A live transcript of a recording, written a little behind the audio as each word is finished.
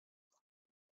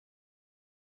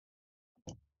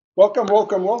Welcome,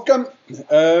 welcome, welcome.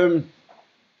 Um,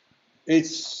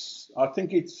 I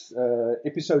think it's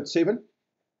episode 7.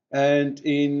 And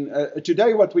in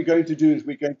today, what we're going to do is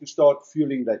we're going to start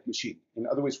fueling that machine. In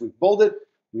other words, we've built it,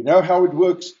 we know how it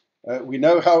works, we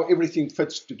know how everything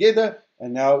fits together,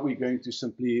 and now we're going to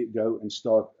simply go and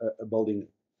start building it.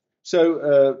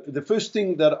 So, the first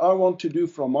thing that I want to do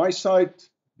from my side,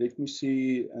 let me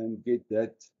see and get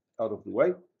that out of the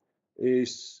way,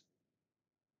 is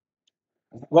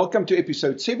welcome to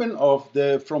episode 7 of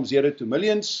the From Zero to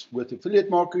Millions with affiliate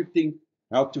marketing,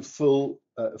 how to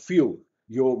fuel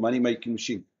your money making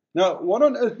machine. Now, what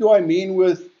on earth do I mean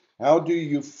with how do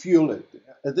you fuel it?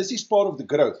 This is part of the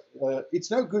growth.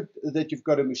 It's no good that you've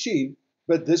got a machine,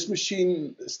 but this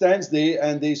machine stands there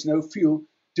and there's no fuel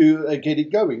to get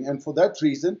it going. And for that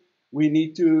reason, we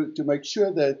need to make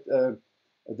sure that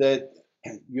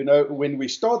when we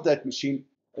start that machine,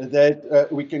 that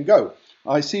we can go.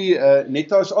 I see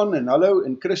Neta's on, and hello,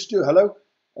 and Chris too, hello.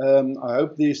 I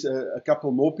hope there's a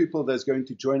couple more people that's going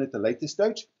to join at a later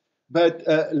stage. But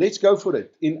let's go for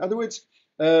it. In other words,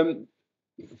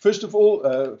 first of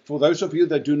all, for those of you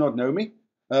that do not know me,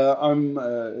 I'm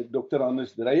Dr.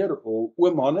 Hannes Dreyer, or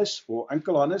Oom Hannes, or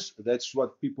Uncle Hannes. That's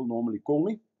what people normally call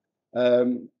me.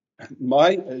 Um,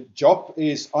 my job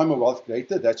is I'm a wealth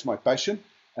creator. That's my passion.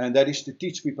 And that is to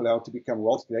teach people how to become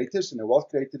wealth creators. And a wealth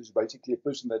creator is basically a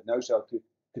person that knows how to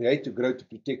create, to grow, to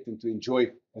protect, and to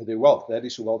enjoy their wealth. That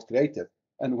is a wealth creator.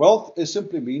 And wealth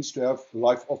simply means to have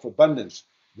life of abundance.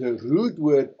 The root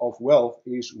word of wealth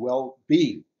is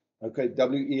well-being. Okay,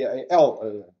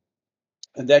 W-E-A-L,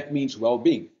 and that means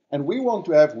well-being. And we want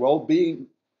to have well-being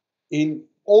in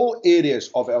all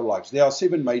areas of our lives. There are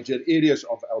 7 major areas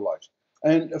of our lives.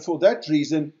 And for that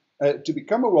reason, to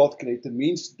become a wealth creator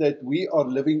means that we are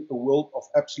living a world of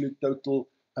absolute total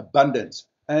abundance.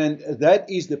 And that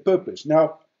is the purpose.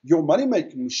 Now, your money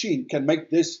making machine can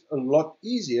make this a lot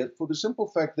easier for the simple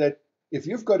fact that if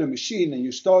you've got a machine and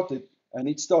you start it and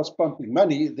it starts pumping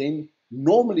money, then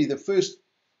normally the first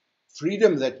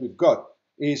freedom that we've got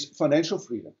is financial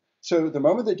freedom. So the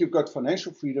moment that you've got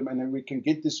financial freedom and then we can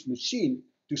get this machine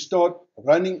to start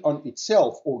running on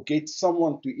itself or get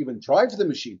someone to even drive the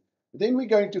machine, then we're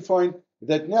going to find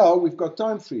that now we've got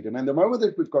time freedom. And the moment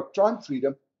that we've got time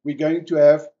freedom, we're going to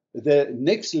have the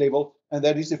next level, and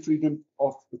that is the freedom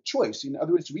of choice. In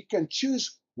other words, we can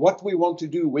choose what we want to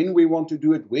do, when we want to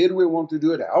do it, where we want to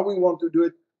do it, how we want to do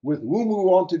it, with whom we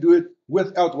want to do it,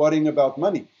 without worrying about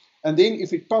money. And then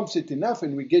if it pumps it enough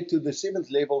and we get to the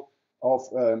 7th level of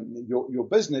your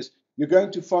business, you're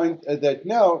going to find that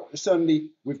now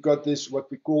suddenly we've got this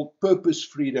what we call purpose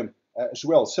freedom as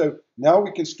well. So now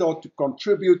we can start to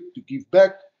contribute, to give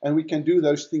back, and we can do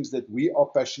those things that we are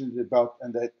passionate about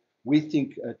and that we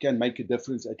think can make a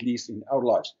difference, at least in our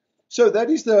lives. So that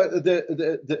is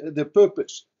the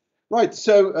purpose. Right,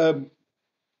 so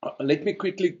let me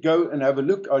quickly go and have a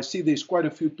look. I see there's quite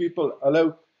a few people.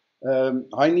 Hello,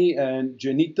 Heini and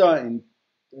Janita and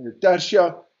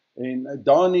Tertia and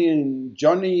Dani and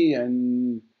Johnny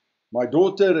and my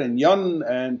daughter and Jan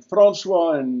and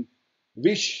Francois and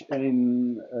Vish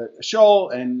and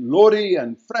Charles and Laurie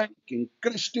and Frank and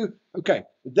Christu. Okay,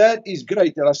 that is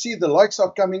great. And I see the likes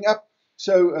are coming up.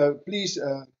 So please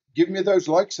give me those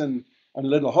likes and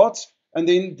little hearts. And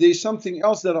then there's something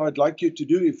else that I'd like you to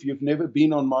do if you've never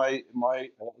been on my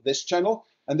this channel.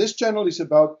 And this channel is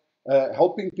about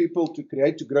helping people to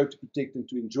create, to grow, to protect, and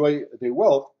to enjoy their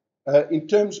wealth in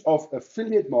terms of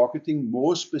affiliate marketing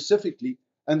more specifically.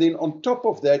 And then on top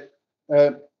of that,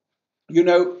 uh, you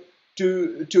know,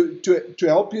 to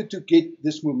help you to get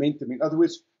this momentum. In other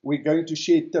words, we're going to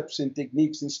share tips and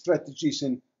techniques and strategies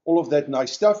and all of that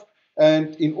nice stuff.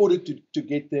 And in order to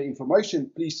get the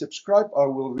information, please subscribe. I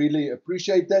will really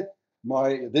appreciate that.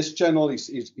 This channel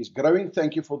is growing.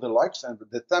 Thank you for the likes and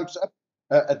the thumbs up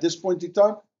at this point in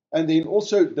time. And then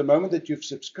also, the moment that you've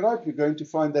subscribed, you're going to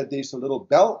find that there's a little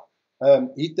bell.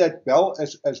 Hit that bell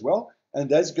as well, and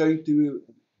that's going to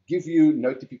give you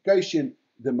notification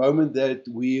the moment that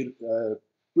we're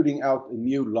putting out a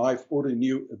new live or a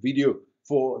new video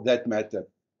for that matter.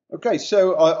 Okay,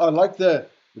 so I like the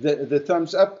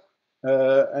thumbs up,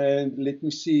 and let me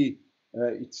see.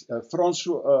 It's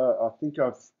Francois. I think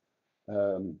I've.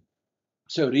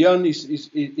 So Rian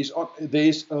is on.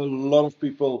 There's a lot of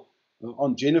people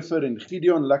on. Jennifer and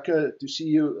Gideon. Lekker to see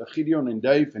you, Gideon and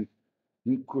Dave and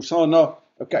Kusana.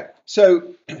 Okay,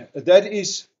 so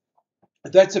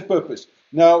that's a purpose.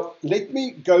 Now, let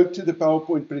me go to the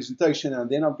PowerPoint presentation, and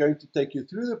then I'm going to take you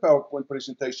through the PowerPoint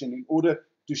presentation in order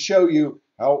to show you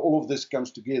how all of this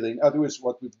comes together. In other words,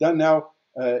 what we've done now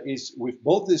is we've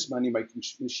built this money-making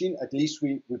machine. At least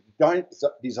we've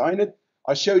designed it.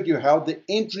 I showed you how the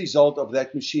end result of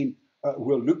that machine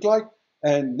will look like.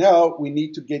 And now we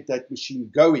need to get that machine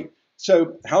going.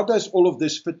 So how does all of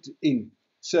this fit in?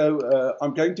 So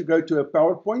I'm going to go to a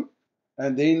PowerPoint,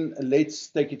 and then let's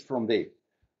take it from there.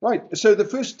 Right, so the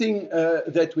first thing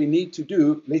that we need to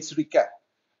do, let's recap.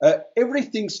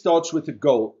 Everything starts with a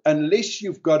goal. Unless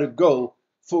you've got a goal,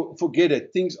 forget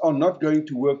it. Things are not going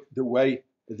to work the way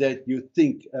that you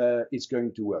think it's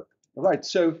going to work. All right,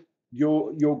 so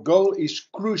your goal is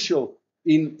crucial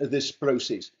in this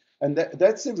process. And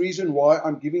that's the reason why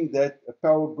I'm giving that a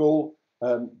PowerGoal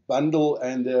bundle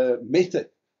and method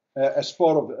as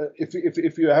part of,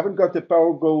 if you haven't got the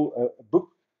PowerGoal book,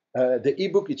 the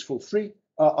ebook, it's for free.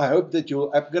 I hope that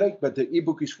you'll upgrade, but the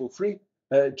ebook is for free.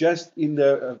 Just in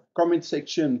the comment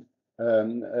section,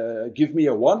 give me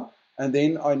a 1, and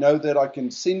then I know that I can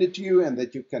send it to you and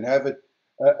that you can have it.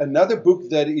 Another book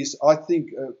that is, I think,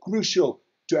 crucial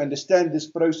to understand this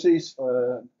process,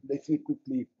 let me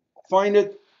quickly find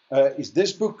it, is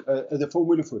this book, The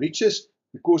Formula for Riches,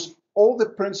 because all the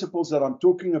principles that I'm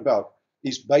talking about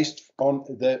is based on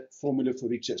the Formula for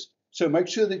Riches. So make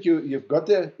sure that you've got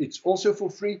that. It's also for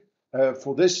free.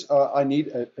 For this, I need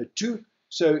a 2.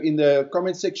 So in the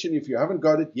comment section, if you haven't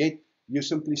got it yet, you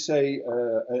simply say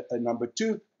a number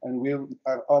 2, and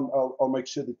I'll make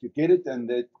sure that you get it and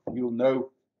that you'll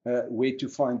know where to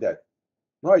find that.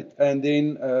 Right, and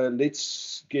then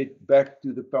let's get back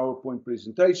to the PowerPoint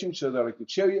presentation so that I can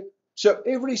show you. So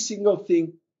every single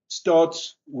thing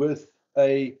starts with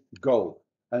a goal.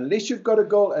 Unless you've got a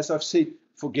goal, as I've said,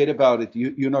 forget about it.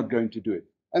 You're not going to do it.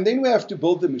 And then we have to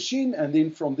build the machine, and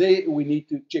then from there we need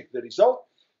to check the result.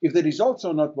 If the results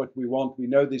are not what we want, we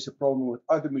know there's a problem with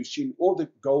either machine or the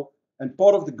goal, and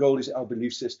part of the goal is our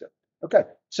belief system. Okay,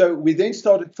 so we then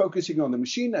started focusing on the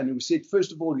machine, and we said,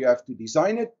 first of all, you have to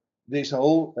design it. There's a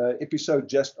whole episode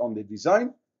just on the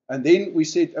design. And then we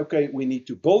said, okay, we need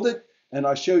to build it. And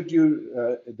I showed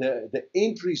you the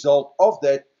end result of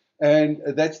that. And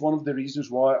that's one of the reasons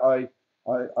why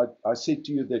I said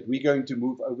to you that we're going to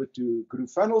move over to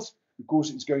GrooveFunnels,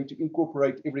 because it's going to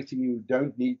incorporate everything. You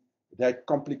don't need that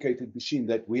complicated machine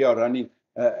that we are running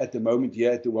at the moment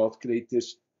here at the Wealth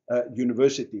Creators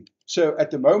University. So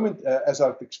at the moment, as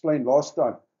I've explained last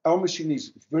time, our machine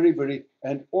is very,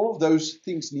 and all of those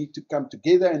things need to come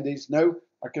together, and there's no,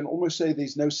 I can almost say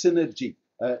there's no synergy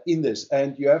in this,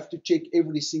 and you have to check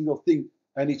every single thing,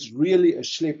 and it's really a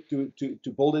schlep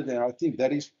to build it, and I think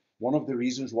that is one of the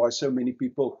reasons why so many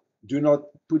people do not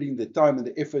put in the time and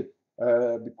the effort,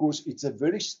 because it's a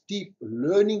very steep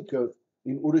learning curve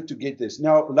in order to get this.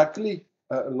 Now, luckily,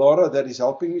 Laura, that is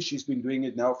helping me, she's been doing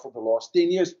it now for the last 10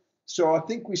 years, so I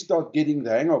think we start getting the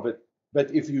hang of it.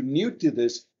 But if you're new to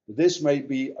this, this may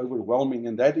be overwhelming,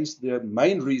 and that is the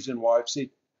main reason why I've said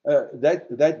that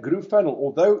GrooveFunnel,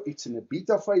 although it's in a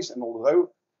beta phase and although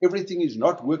everything is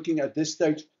not working at this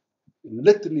stage,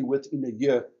 literally within a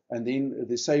year, and then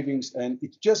the savings, and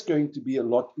it's just going to be a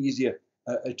lot easier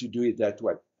to do it that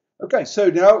way. Okay, so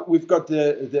now we've got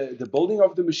the building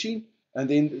of the machine, and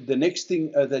then the next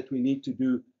thing that we need to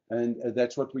do, and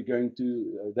that's what we're going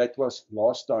to, that was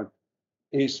last time,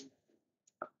 is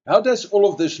how does all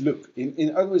of this look?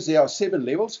 In other words, there are 7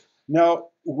 levels. Now,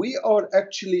 we are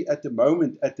actually at the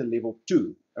moment at the level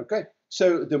 2. Okay,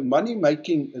 so the money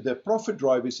making, the profit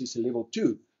drivers is a level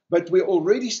 2, but we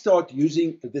already start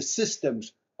using the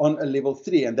systems on a level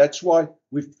 3, and that's why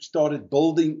we've started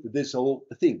building this whole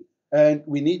thing. And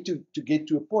we need to get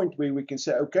to a point where we can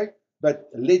say, okay, but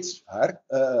let's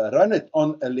run it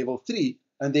on a level 3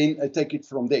 and then take it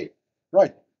from there.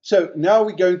 Right. So now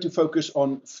we're going to focus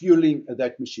on fueling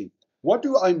that machine. What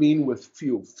do I mean with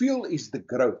fuel? Fuel is the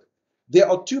growth. There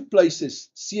are 2 places,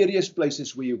 serious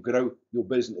places where you grow your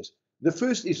business. The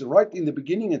first is right in the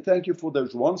beginning, and thank you for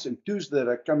those 1s and 2s that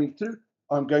are coming through.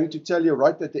 I'm going to tell you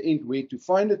right at the end where to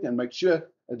find it, and make sure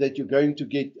that you're going to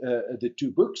get the 2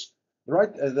 books,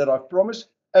 right, that I've promised,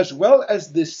 as well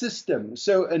as the system.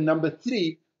 So number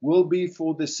 3 will be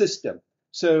for the system.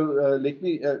 So let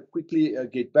me quickly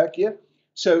get back here.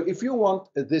 So if you want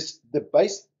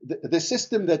the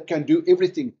system that can do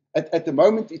everything, at the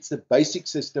moment, it's the basic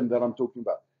system that I'm talking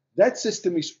about. That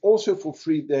system is also for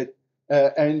free.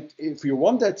 And if you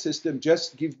want that system,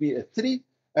 just give me a 3,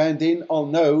 and then I'll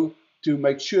know to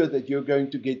make sure that you're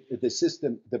going to get the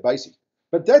system, the basics.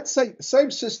 But that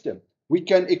same system, we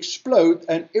can explode,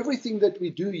 and everything that we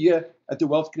do here at the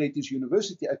Wealth Creators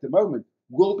University at the moment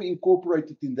will be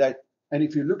incorporated in that. And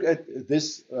if you look at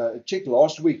this, check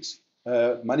last week's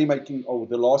money making, or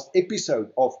the last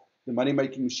episode of the money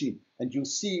making machine, and you'll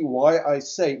see why I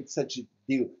say it's such a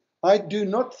deal. I do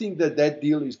not think that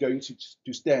deal is going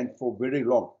to stand for very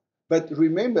long, But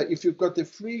remember, if you've got the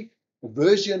free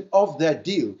version of that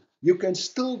deal, you can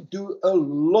still do a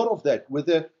lot of that with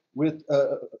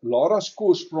Lara's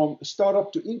course from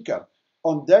startup to income.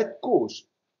 On that course,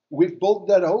 we've built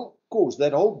that whole course,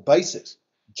 that whole basis,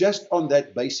 just on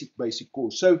that basic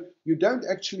course. So you don't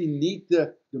actually need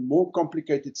the more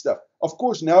complicated stuff. Of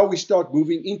course, now we start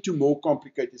moving into more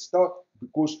complicated stuff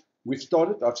because we've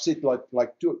started. I've said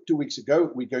like two weeks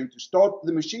ago, we're going to start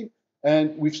the machine,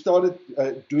 and we've started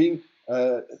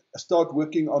start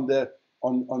working on the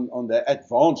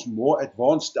more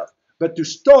advanced stuff. But to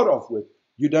start off with,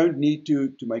 you don't need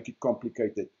to make it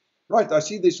complicated. Right, I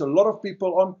see there's a lot of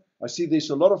people on. I see there's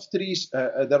a lot of threes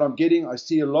that I'm getting. I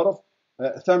see a lot of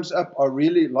thumbs up. I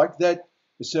really like that.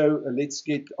 So let's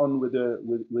get on with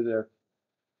the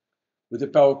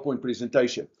PowerPoint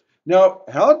presentation. Now,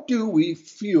 how do we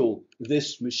fuel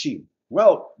this machine?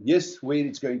 Well, yes, where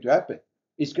it's going to happen.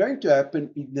 It's going to happen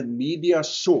in the media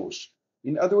source.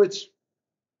 In other words,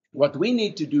 what we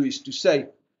need to do is to say,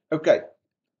 okay,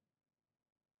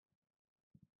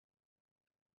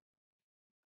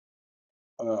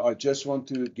 I just want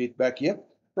to get back here.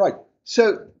 Right.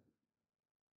 So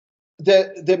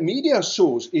the media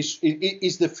source is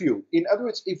the fuel. In other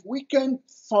words, if we can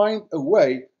find a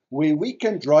way where we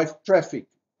can drive traffic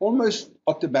almost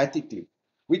automatically,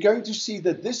 we're going to see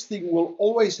that this thing will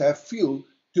always have fuel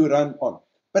to run on.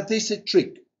 But there's a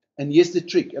trick. And here's the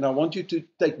trick. And I want you to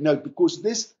take note, because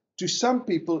this, to some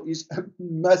people, is a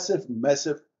massive,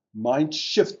 massive mind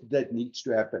shift that needs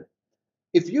to happen.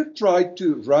 If you try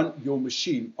to run your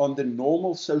machine on the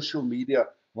normal social media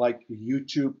like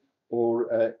YouTube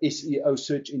or SEO,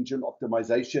 search engine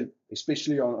optimization,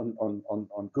 especially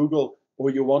on Google, or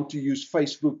you want to use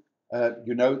Facebook,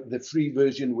 the free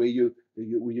version where you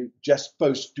just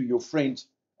post to your friends.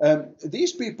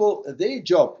 These people, their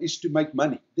job is to make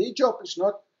money. Their job is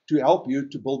not to help you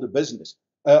to build a business.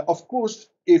 Of course,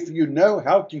 if you know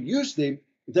how to use them,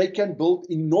 they can build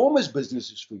enormous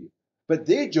businesses for you. But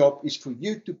their job is for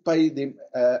you to pay them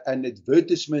an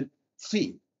advertisement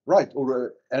fee, right?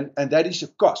 And that is a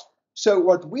cost. So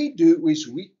what we do is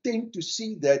we tend to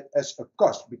see that as a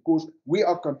cost because we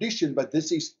are conditioned, but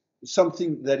this is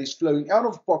something that is flowing out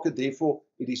of pocket. Therefore,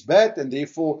 it is bad, and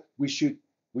therefore we should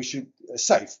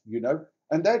save.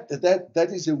 And that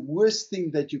is the worst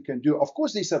thing that you can do. Of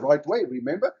course, there's a right way.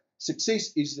 Remember,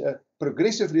 success is a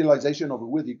progressive realization of a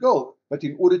worthy goal. But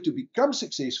in order to become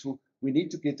successful, we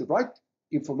need to get the right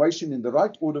information in the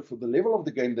right order for the level of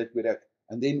the game that we're at.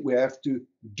 And then we have to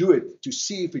do it to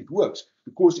see if it works,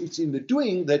 because it's in the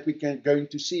doing that we can going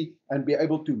to see and be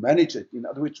able to manage it. In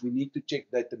other words, we need to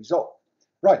check that result.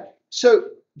 Right. So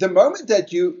the moment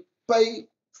that you pay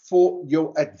for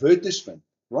your advertisement,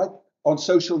 right, on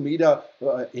social media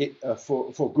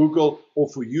for Google or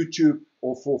for YouTube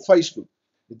or for Facebook,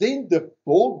 then the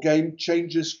ball game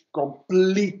changes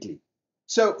completely.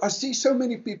 So I see so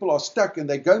many people are stuck and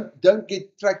they don't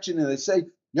get traction, and they say,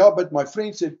 yeah, but my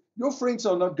friend said, your friends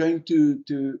are not going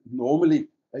to normally,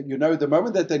 the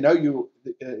moment that they know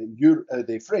you're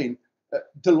their friend,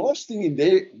 the last thing in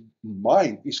their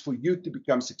mind is for you to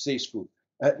become successful.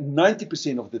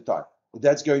 90% of the time,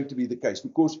 that's going to be the case,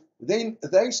 because then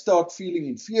they start feeling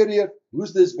inferior.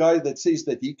 Who's this guy that says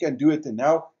that he can do it and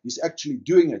now he's actually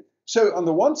doing it? So on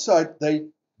the one side, they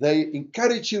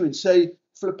encourage you and say,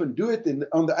 flip and do it. And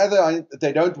on the other hand,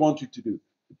 they don't want you to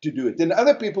do it. Then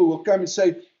other people will come and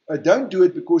say, don't do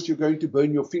it because you're going to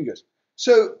burn your fingers.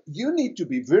 So you need to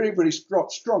be very, very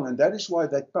strong. And that is why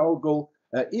that PowerGoal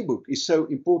ebook is so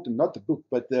important, not the book,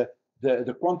 but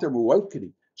the Quantum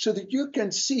Awakening, so that you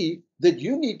can see that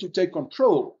you need to take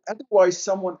control. Otherwise,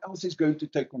 someone else is going to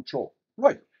take control.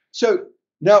 Right. So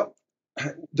now,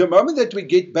 the moment that we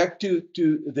get back to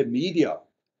the media,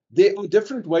 there are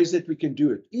different ways that we can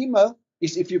do it. Email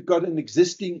is if you've got an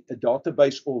existing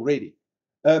database already.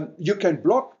 You can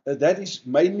block. That is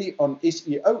mainly on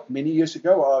SEO. Many years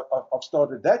ago, I've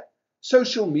started that.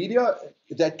 Social media,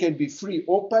 that can be free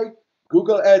or paid.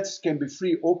 Google Ads can be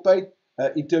free or paid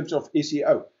in terms of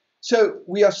SEO. So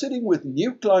we are sitting with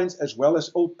new clients as well as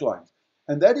old clients.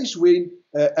 And that is when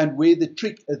and where the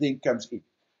trick then comes in.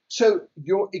 So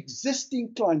your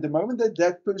existing client, the moment that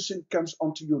that person comes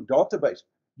onto your database,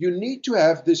 you need to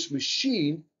have this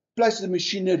machine plus the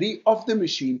machinery of the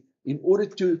machine in order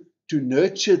to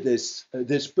nurture this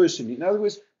person. In other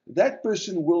words, that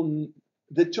person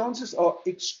the chances are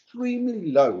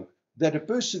extremely low that a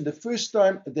person, the first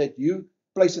time that you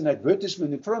place an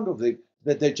advertisement in front of them,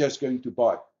 that they're just going to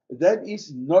buy. That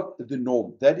is not the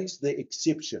norm. That is the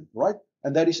exception, right?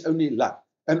 And that is only luck.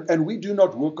 And we do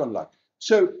not work on luck.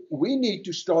 So we need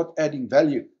to start adding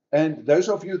value. And those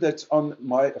of you that's on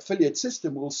my affiliate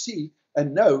system will see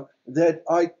and know that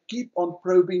I keep on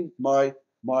probing my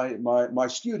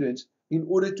students in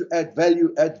order to add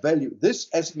value, add value. This,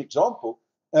 as an example,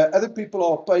 other people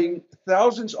are paying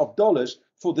thousands of dollars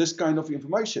for this kind of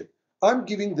information. I'm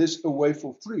giving this away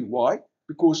for free. Why?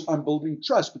 Because I'm building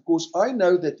trust. Because I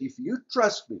know that if you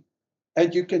trust me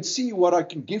and you can see what I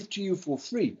can give to you for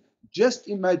free, just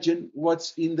imagine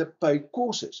what's in the paid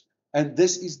courses. And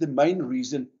this is the main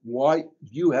reason why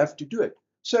you have to do it.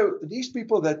 So these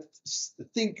people that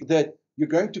think that you're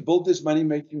going to build this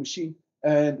money-making machine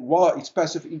and wow, it's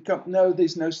passive income. No,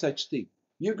 there's no such thing.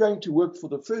 You're going to work for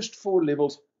the first 4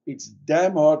 levels. It's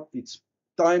damn hard. It's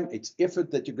time, it's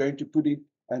effort that you're going to put in.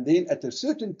 And then at a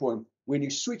certain point, when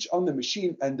you switch on the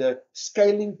machine and the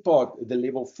scaling part, the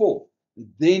level 4,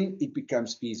 then it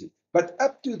becomes easy. But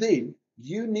up to then,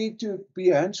 you need to be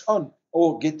hands-on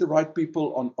or get the right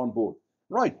people on board.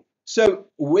 Right. So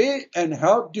where and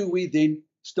how do we then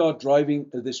start driving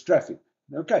this traffic?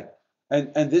 Okay.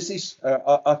 And this is,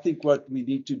 I think, what we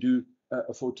need to do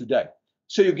for today.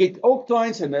 So you get old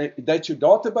clients, and that's your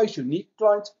database, your unique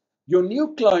clients. Your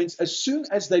new clients, as soon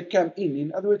as they come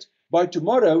in other words, by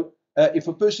tomorrow, if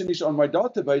a person is on my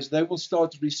database, they will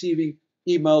start receiving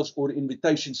emails or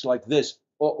invitations like this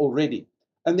already.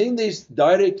 And then there's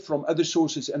direct from other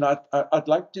sources. And I'd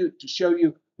like to show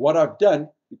you what I've done,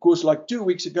 because like 2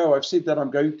 weeks ago, I've said that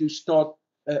I'm going to start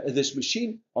this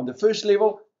machine on the first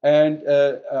level. And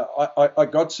I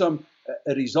got some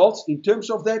results in terms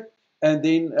of that. And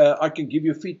then I can give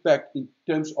you feedback in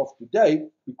terms of today,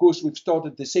 because we've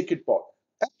started the second part.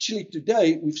 Actually,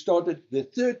 today we've started the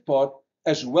third part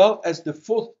as well as the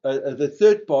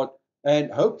third part.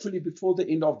 And hopefully before the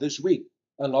end of this week,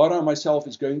 Lara and myself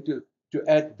is going to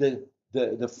add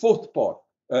the fourth part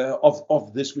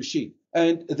of this machine.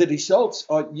 And the results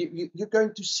are, you're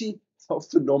going to see how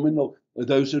phenomenal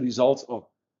those results are.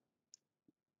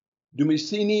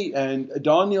 Dumisini and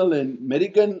Daniel and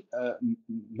Medigan,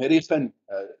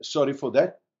 sorry for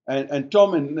that, and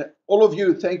Tom and all of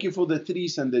you, thank you for the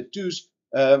 3s and the 2s.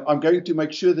 I'm going to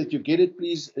make sure that you get it.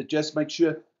 Please just make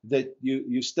sure that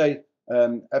you stay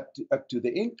up to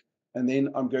the end, and then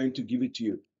I'm going to give it to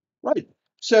you. Right.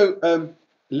 So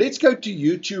let's go to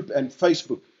YouTube and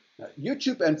Facebook.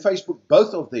 YouTube and Facebook,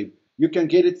 both of them, you can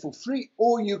get it for free,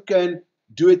 or you can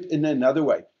do it in another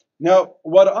way. Now,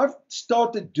 what I've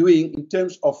started doing in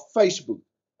terms of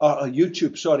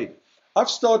YouTube, sorry, I've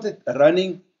started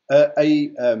running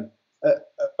a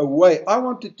way. I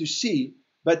wanted to see,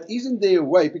 but isn't there a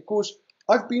way? Because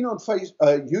I've been on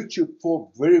YouTube for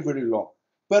very, very long,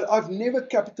 but I've never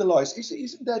capitalized.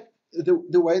 Isn't that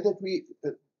the way that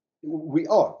we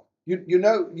are? You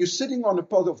know, you're sitting on a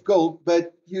pot of gold,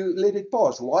 but you let it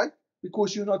pass. Why?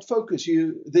 Because you're not focused.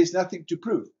 There's nothing to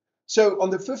prove. So on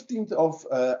the 15th of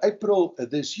April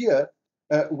this year,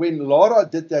 when Lara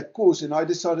did that course and I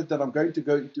decided that I'm going to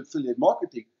go into affiliate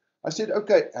marketing, I said,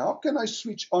 okay, how can I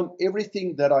switch on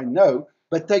everything that I know,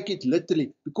 but take it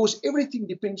literally? Because everything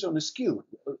depends on a skill.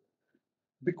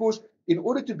 Because in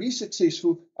order to be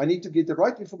successful, I need to get the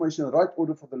right information in the right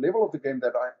order for the level of the game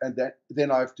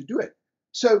then I have to do it.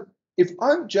 So if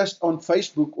I'm just on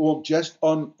Facebook or just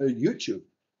on YouTube,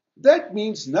 that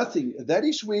means nothing. That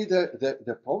is where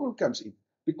the problem comes in.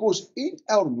 Because in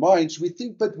our minds, we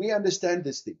think, but we understand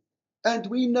this thing. And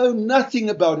we know nothing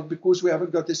about it because we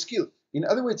haven't got the skill. In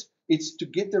other words, it's to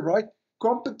get the right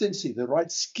competency, the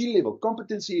right skill level.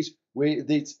 Competency is where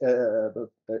there's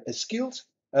skills,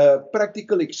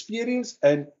 practical experience,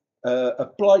 and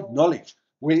applied knowledge.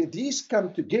 Where these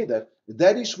come together,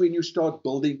 that is when you start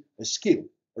building a skill,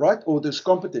 right? Or this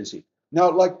competency.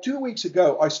 Now, like 2 weeks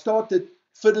ago, I started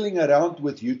fiddling around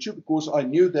with YouTube because I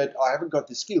knew that I haven't got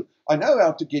the skill. I know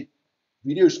how to get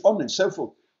videos on and so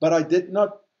forth, but I did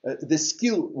not, the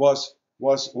skill was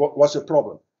a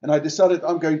problem. And I decided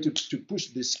I'm going to push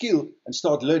the skill and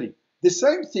start learning. The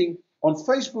same thing on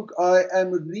Facebook, I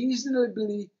am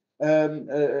reasonably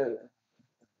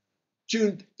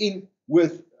tuned in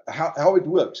with how it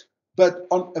works. But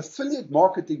on affiliate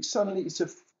marketing, suddenly it's a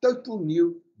total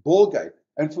new ballgame.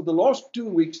 And for the last 2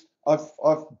 weeks,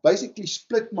 I've basically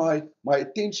split my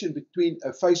attention between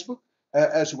Facebook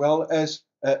as well as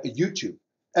YouTube.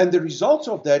 And the results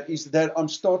of that is that I'm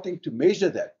starting to measure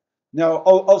that. Now,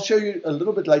 I'll show you a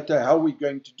little bit later how we're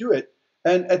going to do it.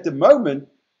 And at the moment,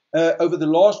 over the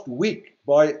last week,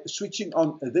 by switching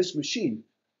on this machine,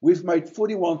 we've made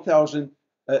 41,000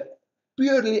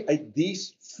 purely at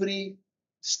these free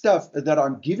stuff that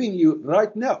I'm giving you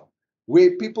right now,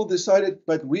 where people decided,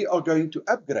 but we are going to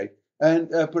upgrade.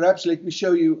 And perhaps let me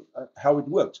show you how it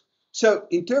works. So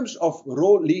in terms of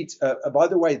raw leads, by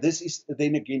the way, this is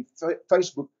then again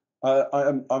Facebook.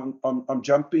 I'm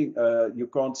jumping. You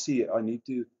can't see it. I need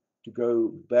to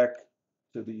go back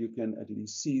so that you can at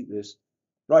least see this.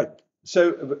 Right.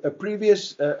 So a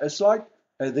previous slide.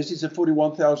 This is a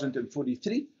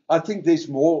 41,043. I think there's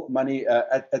more money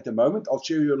at the moment. I'll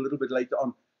show you a little bit later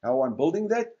on how I'm building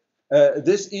that.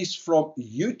 This is from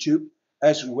YouTube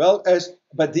as well as,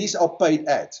 but these are paid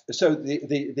ads. So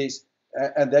there's,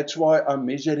 and that's why I'm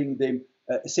measuring them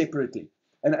separately.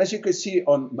 And as you can see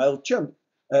on MailChimp,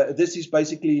 this is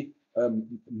basically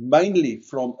mainly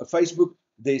from Facebook.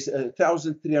 There's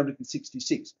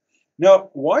 1,366. Now,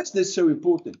 why is this so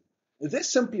important?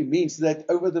 This simply means that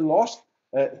over the last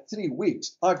 3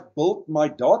 weeks, I've built my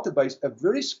database, a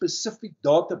very specific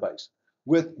database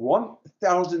with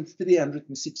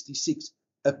 1,366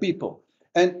 people.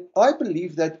 And I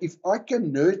believe that if I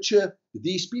can nurture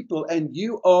these people, and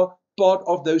you are part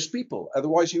of those people,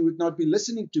 otherwise you would not be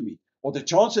listening to me, or the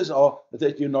chances are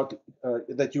that you're not,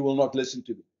 that you will not listen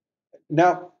to me.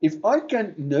 Now, if I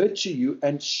can nurture you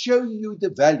and show you the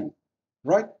value,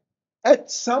 right?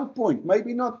 At some point,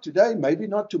 maybe not today, maybe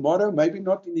not tomorrow, maybe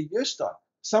not in a year's time.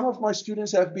 Some of my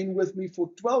students have been with me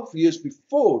for 12 years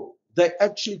before they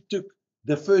actually took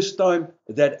the first time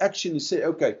that action and say,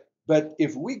 okay, but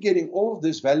if we're getting all of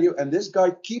this value and this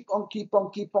guy keep on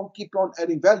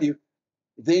adding value,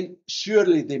 then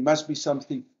surely there must be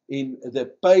something in the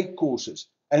paid courses.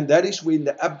 And that is when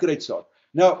the upgrades are.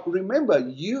 Now, remember,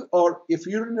 you are, if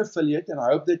you're an affiliate, and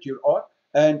I hope that you are,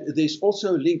 and there's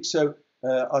also a link. So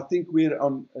I think we're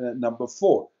on number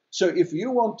 4. So if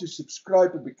you want to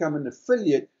subscribe and become an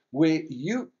affiliate, where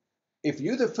you, if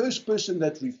you're the first person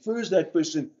that refers that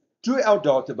person to our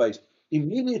database,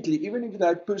 immediately, even if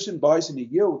that person buys in a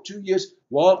year or 2 years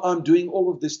while I'm doing all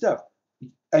of this stuff,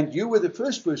 and you were the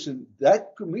first person,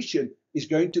 that commission is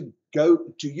going to go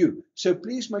to you. So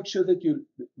please make sure that you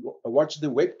watch the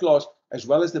web class as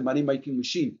well as the Money Making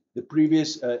Machine, the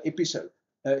previous episode,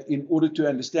 in order to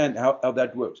understand how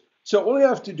that works. So all you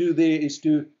have to do there is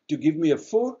to give me a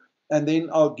 4, and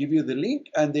then I'll give you the link,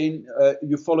 and then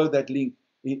you follow that link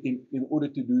in order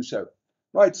to do so.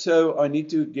 Right, so I need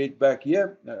to get back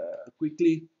here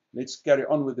quickly. Let's carry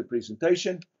on with the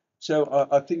presentation. So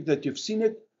I think that you've seen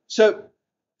it. So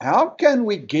how can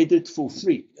we get it for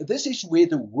free? This is where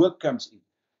the work comes in.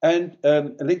 And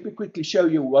let me quickly show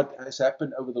you what has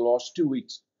happened over the last 2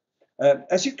 weeks.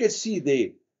 As you can see there,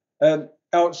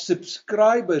 our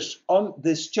subscribers on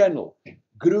this channel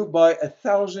grew by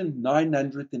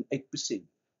 1,908%.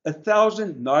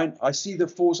 1,009. I see the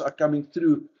 4s are coming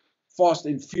through fast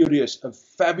and furious.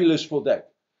 Fabulous for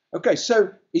that. Okay,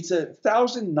 so it's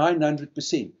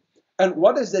 1,900%. And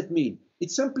what does that mean? It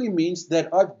simply means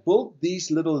that I've built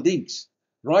these little links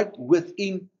right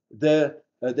within the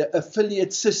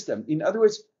affiliate system. In other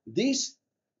words, these,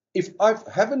 if I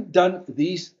haven't done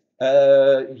these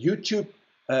YouTube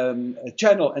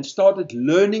channel and started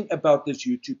learning about this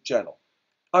YouTube channel,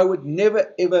 I would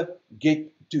never ever get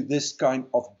to this kind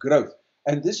of growth.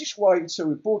 And this is why it's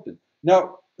so important.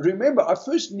 Now, remember, I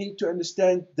first need to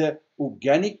understand the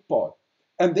organic part.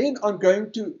 And then I'm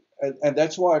going to, and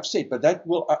that's why I've said, but that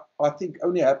will, I think,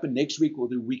 only happen next week or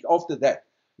the week after that,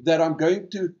 that I'm going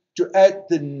to add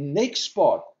the next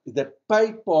part, the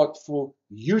paid part for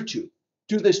YouTube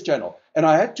to this channel. And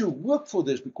I had to work for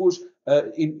this because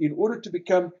in order to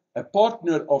become a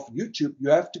partner of YouTube,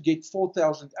 you have to get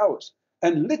 4,000 hours.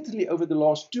 And literally over the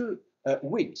last 2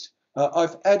 weeks,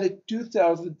 I've added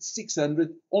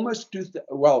 2,600, almost 2,000,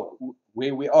 well,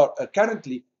 where we are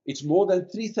currently, it's more than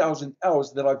 3,000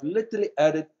 hours that I've literally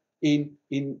added in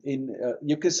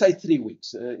you can say 3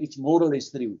 weeks. It's more or less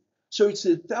 3 weeks. So it's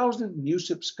 1,000 new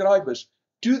subscribers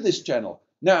to this channel.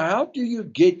 Now, how do you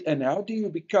get and how do you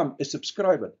become a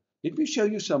subscriber? Let me show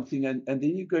you something, and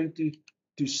then you're going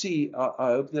to see.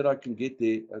 I hope that I can get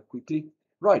there quickly.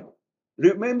 Right.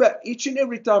 Remember, each and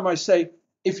every time I say,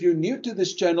 if you're new to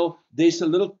this channel, there's a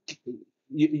little,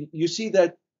 you see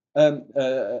that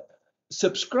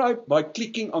subscribe by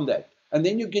clicking on that. And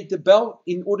then you get the bell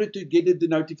in order to get the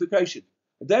notification.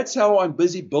 That's how I'm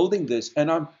busy building this.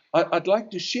 And I'd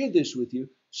like to share this with you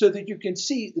so that you can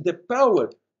see the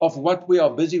power of what we are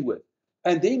busy with.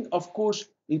 And then, of course,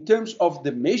 in terms of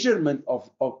the measurement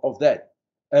of that,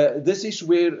 this is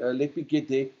where, let me get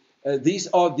there. These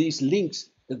are these links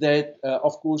that,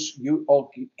 of course, you are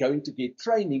going to get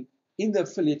training in the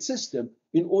affiliate system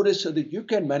in order so that you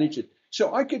can manage it.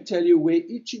 So I can tell you where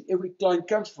each and every client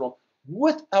comes from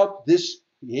without this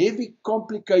heavy,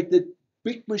 complicated,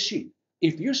 big machine.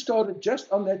 If you started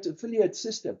just on that affiliate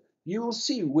system, you will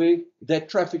see where that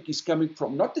traffic is coming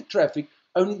from. Not the traffic,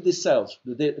 Only the sales,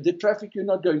 the traffic you're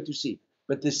not going to see,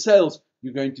 but the sales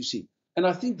you're going to see. And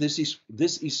I think this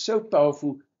is so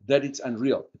powerful that it's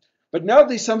unreal. But now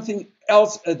there's something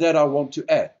else that I want to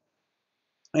add.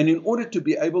 And in order to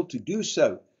be able to do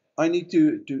so, I need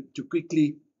to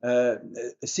quickly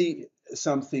see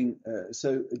something.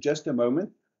 So just a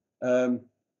moment.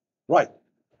 Right.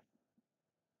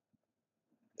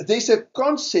 There's a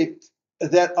concept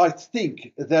that I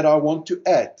think that I want to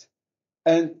add,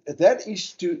 and that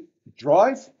is to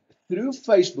drive through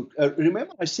Facebook.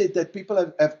 Remember I said that people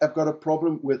have got a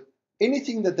problem with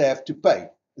anything that they have to pay.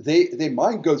 Their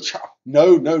mind goes,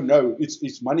 no,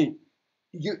 it's money.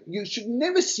 You should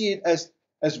never see it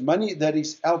as money that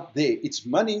is out there. It's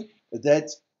money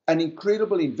that's an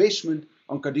incredible investment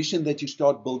on condition that you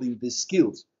start building the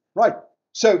skills. Right.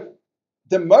 So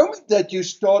the moment that you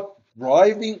start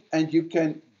driving and you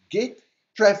can get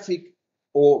traffic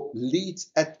or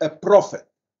leads at a profit,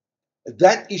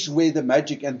 that is where the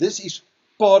magic, and this is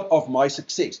part of my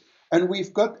success. And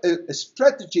we've got a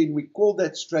strategy, and we call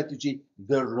that strategy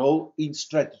the roll-in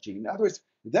strategy. In other words,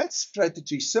 that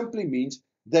strategy simply means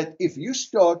that if you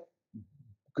start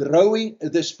growing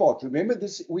the spot, remember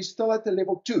this, we're still at the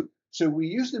level 2. So we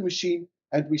use the machine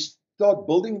and we start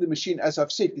building the machine. As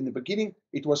I've said in the beginning,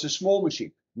 it was a small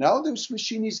machine. Now this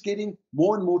machine is getting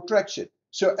more and more traction.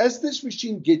 So as this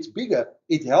machine gets bigger,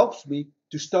 it helps me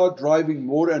to start driving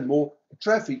more and more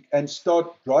traffic and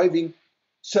start driving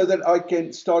so that I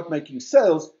can start making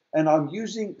sales, and I'm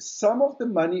using some of the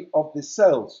money of the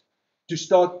sales to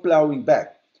start plowing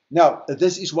back. Now,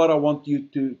 this is what I want you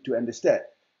to understand.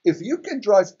 If you can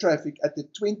drive traffic at the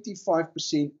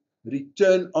 25%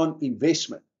 return on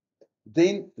investment,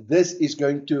 then this is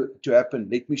going to happen.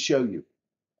 Let me show you.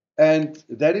 And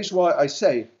that is why I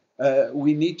say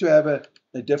we need to have a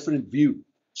different view.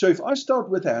 So if I start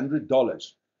with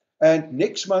 $100 and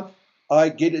next month I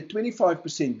get a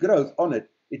 25% growth on it,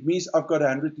 it means I've got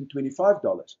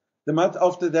 $125. The month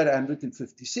after that,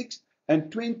 156,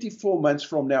 and 24 months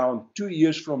from now on, 2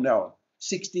 years from now on,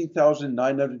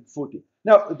 16,940.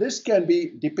 Now, this can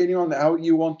be depending on how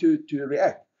you want to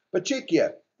react. But check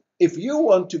here. If you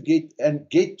want to get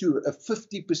to a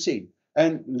 50%,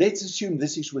 and let's assume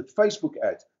this is with Facebook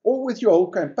ads or with your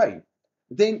whole campaign,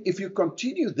 then if you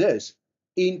continue this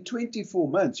in 24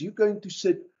 months, you're going to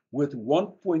sit with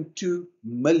 $1.2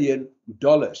 million.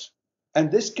 And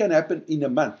this can happen in a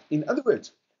month. In other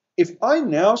words, if I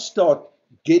now start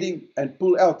getting and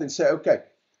pull out and say, okay,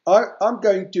 I'm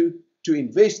going to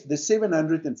invest the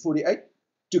 748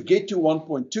 to get to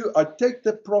 1.2, I take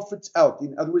the profits out.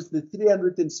 In other words, the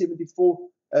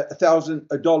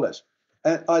 $374,000.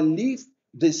 And I leave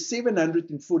the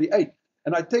 748.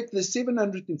 And I take the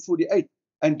 748.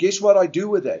 And guess what I do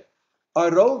with that? I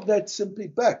roll that simply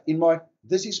back in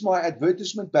this is my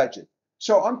advertisement budget.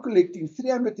 So I'm collecting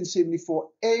 374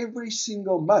 every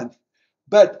single month,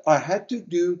 but I had to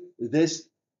do this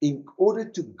in order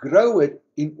to grow it,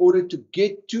 in order to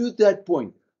get to that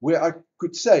point where I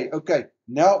could say, okay,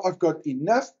 now I've got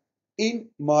enough in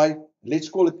my, let's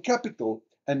call it capital,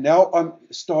 and now I'm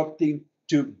starting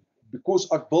to, because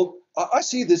I've built, I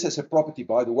see this as a property,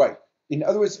 by the way. In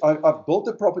other words, I've built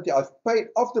a property, I've paid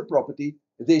off the property,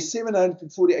 there's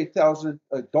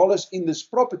 $748,000 in this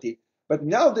property, but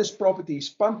now this property is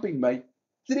pumping me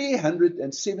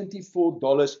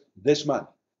 $374 this month.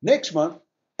 Next month,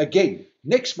 again.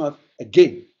 Next month,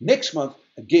 again. Next month,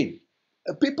 again.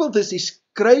 People, this is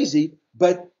crazy,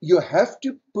 but you have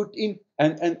to put in,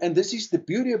 and this is the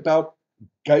beauty about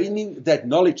gaining that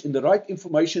knowledge in the right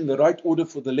information, the right order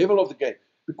for the level of the game.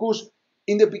 Because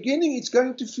in the beginning, it's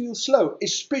going to feel slow,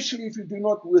 especially if you do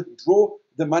not withdraw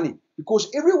the money. Because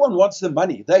everyone wants the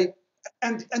money.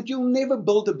 And you'll never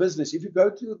build a business. If you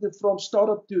go from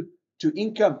startup to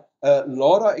income,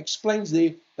 Laura explains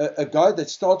there a guy that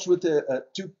starts with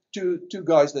two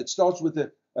guys that starts with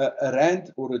a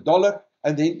rand or a dollar,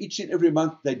 and then each and every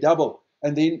month they double.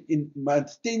 And then in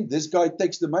month 10, this guy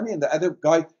takes the money and the other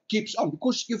guy keeps on,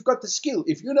 because you've got the skill.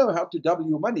 If you know how to double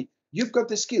your money, you've got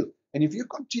the skill. And if you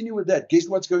continue with that, guess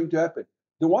what's going to happen?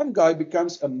 The one guy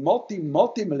becomes a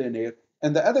multi-millionaire,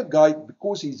 and the other guy,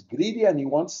 because he's greedy and he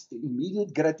wants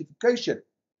immediate gratification,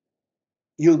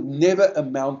 he'll never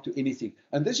amount to anything.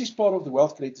 And this is part of the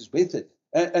wealth creators method.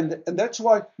 And that's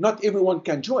why not everyone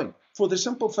can join, for the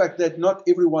simple fact that not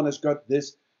everyone has got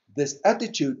this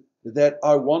attitude that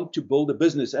I want to build a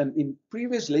business. And in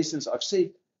previous lessons, I've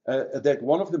said that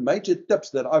one of the major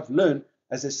tips that I've learned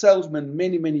as a salesman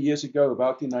many, many years ago,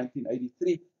 about in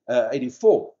 1983,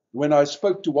 84, when I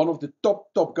spoke to one of the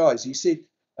top guys, he said,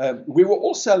 we were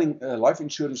all selling life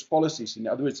insurance policies, in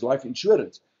other words, life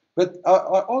insurance. But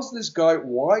I asked this guy,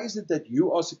 why is it that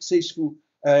you are successful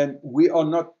and we are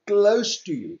not close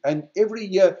to you? And every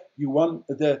year you won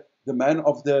the man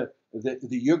of the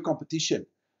year competition.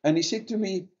 And he said to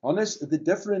me, honest, the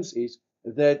difference is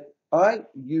that I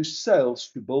use sales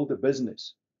to build a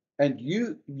business and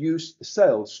you use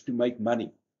sales to make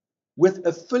money. With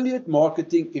affiliate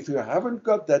marketing, if you haven't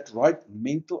got that right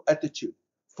mental attitude,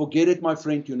 forget it, my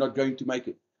friend, you're not going to make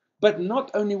it. But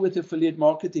not only with affiliate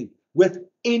marketing, with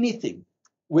anything,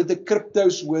 with the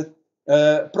cryptos, with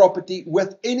property,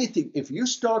 with anything. If you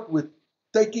start with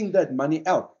taking that money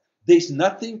out, there's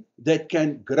nothing that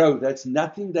can grow. That's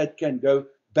nothing that can go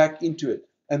back into it.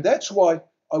 And that's why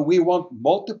we want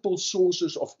multiple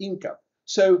sources of income.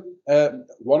 So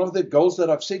one of the goals that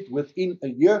I've set, within a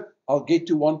year, I'll get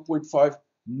to $1.5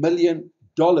 million.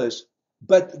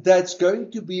 But that's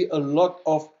going to be a lot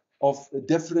of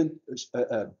different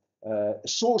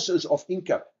sources of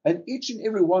income. And each and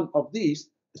every one of these,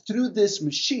 through this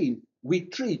machine, we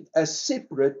treat as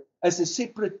a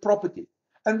separate property.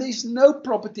 And there's no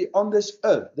property on this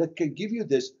earth that can give you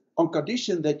this on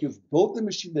condition that you've built the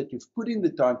machine, that you've put in the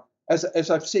time. As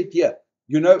I've said here,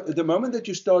 you know, the moment that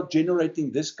you start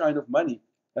generating this kind of money,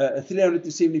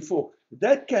 374,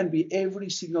 that can be every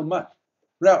single month.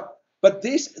 Now, but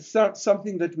there's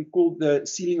something that we call the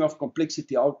ceiling of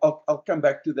complexity. I'll come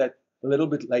back to that a little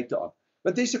bit later on.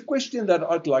 But there's a question that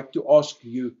I'd like to ask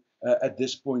you at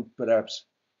this point, perhaps.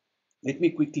 Let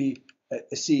me quickly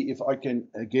see if I can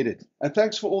get it. And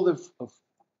thanks for all the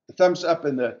thumbs up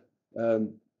and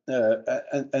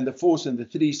the fours and the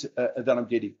threes that I'm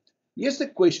getting. Here's the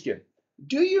question.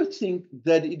 Do you think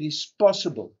that it is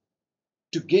possible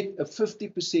to get a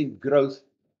 50% growth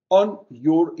on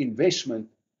your investment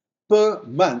per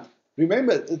month?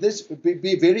 Remember, this,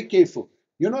 be very careful.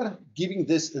 You're not giving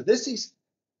this. This is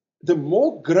the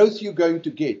more growth you're going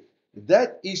to get.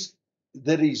 That is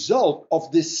the result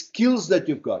of the skills that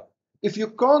you've got. If you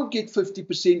can't get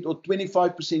 50% or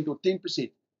 25% or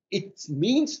 10%, it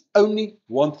means only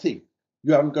one thing.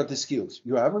 You haven't got the skills.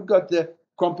 You haven't got the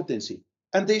competency.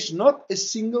 And there's not a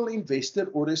single investor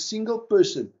or a single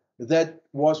person that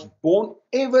was born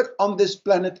ever on this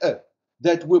planet Earth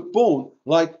that were born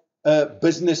like a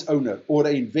business owner or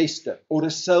an investor or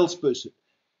a salesperson.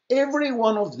 Every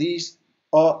one of these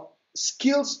are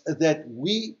skills that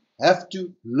we have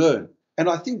to learn. And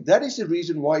I think that is the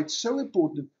reason why it's so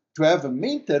important to have a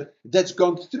mentor that's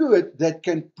gone through it, that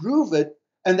can prove it,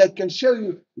 and that can show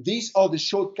you these are the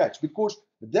shortcuts, because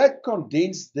that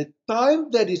condenses the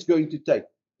time that it's going to take.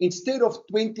 Instead of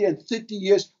 20 and 30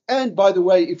 years, and by the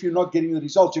way, if you're not getting the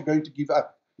results, you're going to give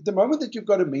up. At the moment that you've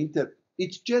got a mentor,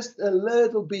 it's just a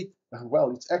little bit,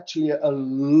 well, it's actually a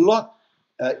lot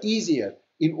easier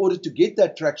in order to get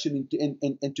that traction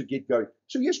and to get going.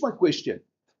 So here's my question.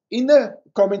 In the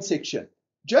comment section,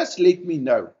 just let me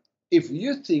know if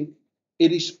you think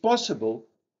it is possible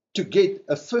to get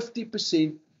a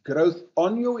 50% growth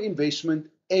on your investment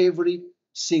every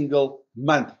single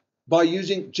month by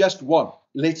using just one,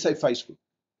 let's say Facebook.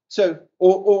 So,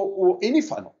 or any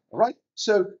funnel, right?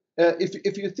 So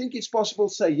if you think it's possible,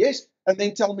 say yes, and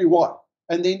then tell me why.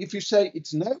 And then if you say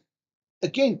it's no,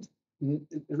 again,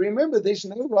 remember, there's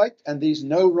no right and there's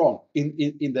no wrong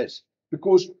in this,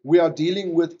 because we are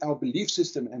dealing with our belief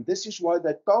system. And this is why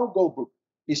that PowerGoal book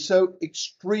is so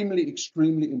extremely,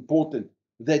 extremely important,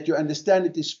 that you understand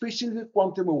it, especially the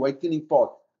quantum awakening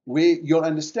part, where you'll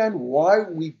understand why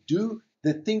we do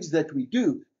the things that we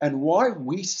do and why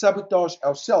we sabotage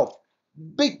ourselves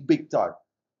big time.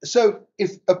 So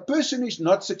if a person is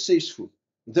not successful,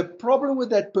 the problem with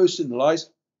that person lies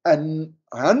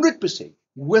 100%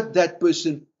 with that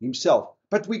person himself.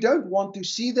 But we don't want to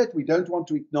see that. We don't want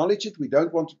to acknowledge it. We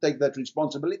don't want to take that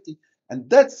responsibility. And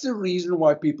that's the reason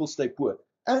why people stay poor.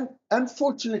 And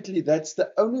unfortunately, that's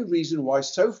the only reason why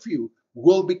so few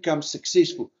will become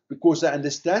successful, because they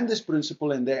understand this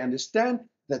principle and they understand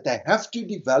that they have to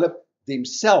develop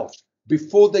themselves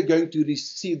before they're going to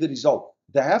see the result.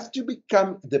 They have to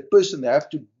become the person. They have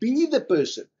to be the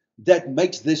person that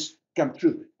makes this come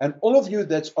true. And all of you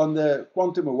that's on the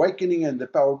quantum awakening and the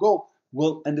PowerGoal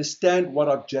will understand what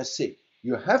I've just said.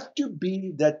 You have to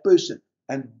be that person,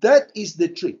 and that is the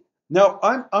trick. Now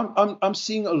I'm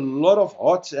seeing a lot of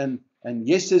hearts and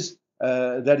yeses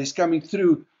that is coming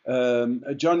through.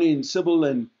 Johnny and Sybil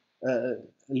and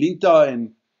Linta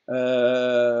and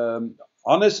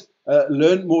Hannes,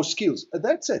 learn more skills.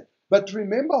 That's it. But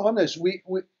remember, Hannes, we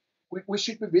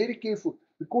should be very careful,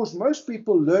 because most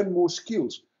people learn more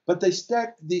skills, but they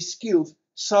stack these skills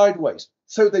sideways.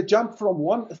 So they jump from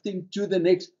one thing to the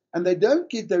next, and they don't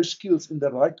get those skills in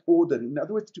the right order. In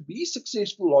other words, to be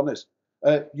successful, Hannes,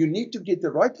 You need to get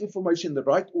the right information, the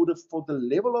right order for the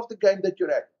level of the game that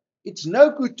you're at. It's no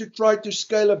good to try to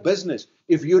scale a business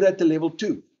if you're at the level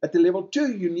 2. At the level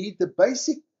 2, you need the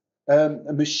basic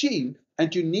machine,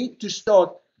 and you need to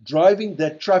start driving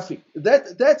that traffic.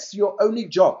 That's your only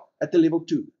job at the level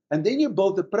 2. And then you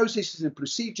build the processes and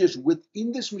procedures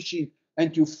within this machine,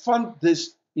 and you fund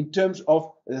this in terms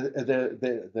of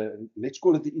the let's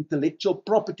call it the intellectual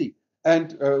property.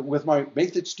 And with my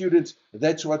method students,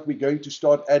 that's what we're going to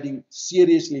start adding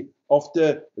seriously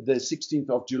after the 16th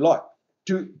of July.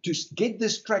 To get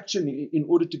this traction in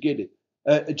order to get it.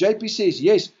 JP says,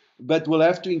 yes, but we'll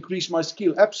have to increase my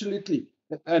skill. Absolutely.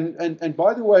 And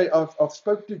by the way, I've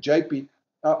spoke to JP.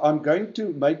 I'm going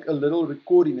to make a little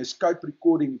recording, a Skype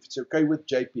recording, if it's okay with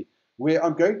JP, where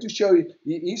I'm going to show you.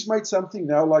 He's made something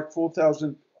now like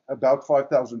 4,000, about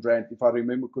 5,000 Rand, if I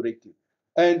remember correctly.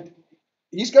 And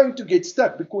he's going to get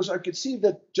stuck because I can see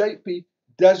that JP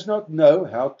does not know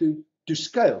how to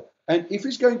scale. And if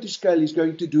he's going to scale, he's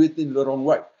going to do it in the wrong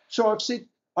way. So I've said,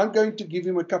 I'm going to give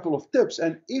him a couple of tips.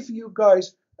 And if you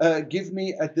guys give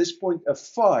me at this point a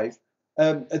 5,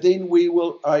 then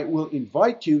I will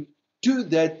invite you to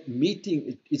that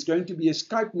meeting. It's going to be a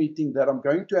Skype meeting that I'm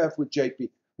going to have with JP,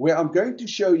 where I'm going to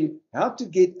show you how to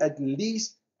get at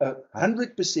least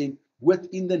 100%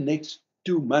 within the next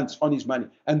 2 months on his money.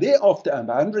 And thereafter,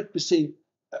 100%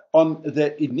 on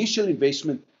the initial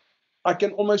investment, I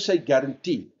can almost say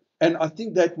guarantee. And I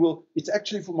think that it's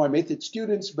actually for my method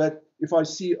students, but if I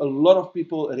see a lot of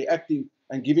people reacting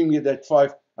and giving me that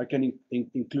 5, I can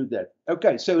include that.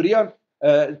 Okay, so Rian,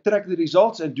 track the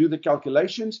results and do the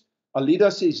calculations. Alida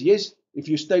says, yes, if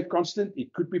you stay constant,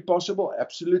 it could be possible.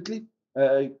 Absolutely.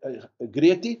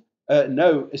 Greti,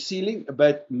 no, a ceiling,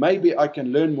 but maybe I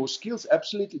can learn more skills.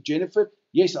 Absolutely. Jennifer,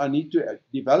 yes, I need to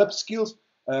develop skills.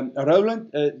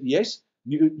 Roland, yes.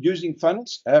 Using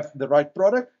funnels, have the right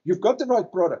product. You've got the right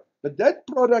product, but that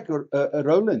product,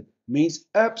 Roland, means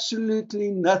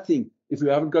absolutely nothing if you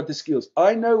haven't got the skills.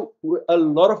 I know a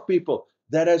lot of people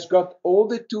that has got all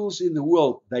the tools in the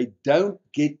world. They don't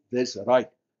get this right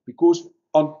because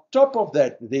on top of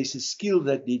that, there's a skill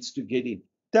that needs to get in.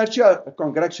 Tasha,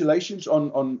 congratulations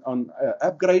on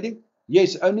upgrading.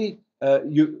 Yes, only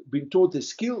you've been taught the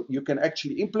skill. You can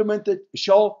actually implement it.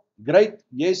 Shal, great.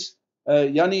 Yes.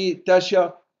 Yanni,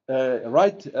 Tasha,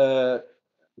 right,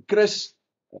 Chris,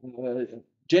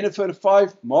 Jennifer,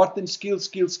 5, Martin, skills,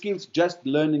 just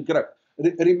learn and grow.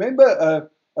 Remember,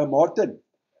 Martin,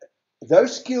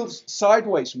 those skills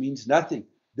sideways means nothing.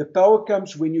 The power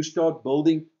comes when you start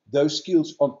building those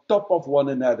skills on top of one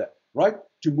another, right,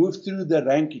 to move through the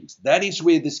rankings. That is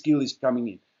where the skill is coming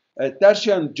in.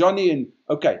 Tasha and Johnny, and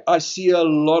okay, I see a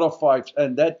lot of 5s,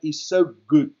 and that is so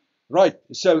good. Right,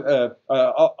 so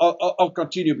I'll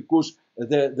continue because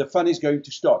the fun is going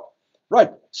to start.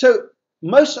 Right, so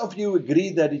most of you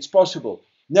agree that it's possible.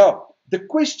 Now, the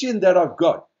question that I've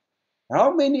got,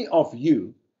 how many of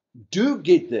you do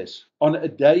get this on a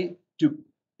day to,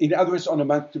 in other words, on a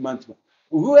month-to-month?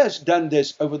 Who has done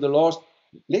this over the last,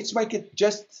 let's make it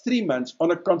just 3 months,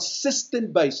 on a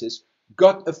consistent basis,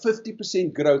 got a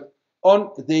 50% growth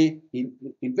on their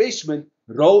investment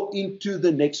roll into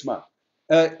the next month?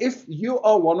 If you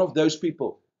are one of those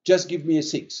people, just give me a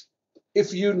 6.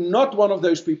 If you're not one of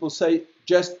those people, say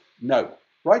just no,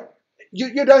 right?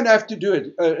 You don't have to do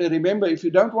it. Remember, if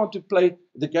you don't want to play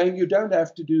the game, you don't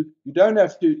have to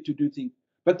do things.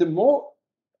 But the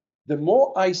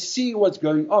more I see what's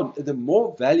going on, the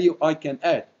more value I can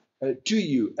add to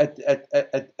you at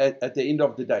the end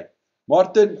of the day.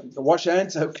 Martin, wash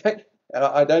hands, okay?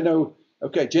 I don't know.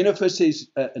 Okay, Jennifer says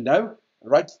no,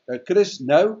 right? Chris,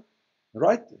 no.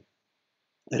 Right?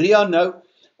 Ria, no.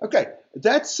 Okay,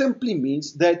 that simply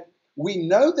means that we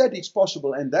know that it's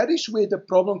possible, and that is where the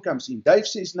problem comes in. Dave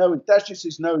says no, and Tasha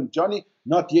says no, and Johnny,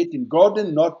 not yet, in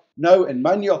Gordon, not no, and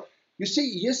Manuel. You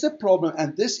see, here's the problem,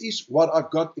 and this is what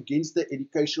I've got against the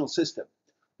educational system.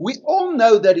 We all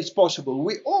know that it's possible.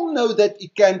 We all know that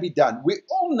it can be done. We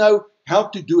all know how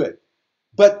to do it.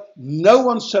 But no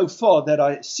one so far that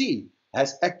I see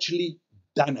has actually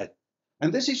done it.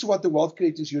 And this is what the Wealth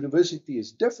Creators University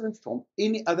is different from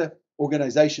any other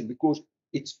organization, because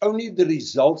it's only the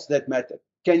results that matter.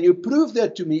 Can you prove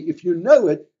that to me? If you know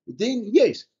it, then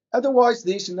yes. Otherwise,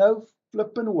 there's no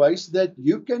flipping ways that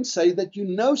you can say that you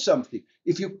know something.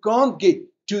 If you can't get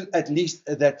to at least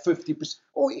that 50%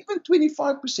 or even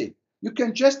 25%, you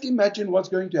can just imagine what's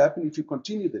going to happen if you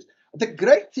continue this. The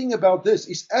great thing about this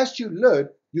is as you learn,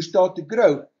 you start to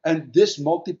grow, and this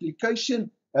multiplication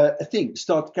thing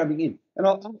start coming in. And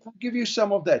I'll give you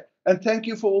some of that. And thank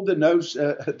you for all the no's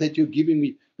that you're giving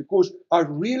me, because I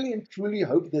really and truly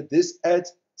hope that this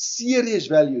adds serious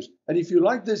values. And if you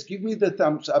like this, give me the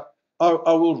thumbs up.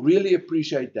 I will really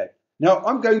appreciate that. Now,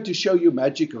 I'm going to show you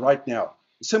magic right now,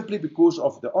 simply because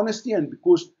of the honesty and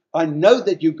because I know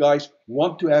that you guys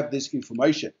want to have this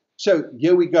information. So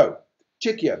here we go.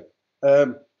 Check here.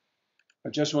 I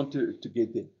just want to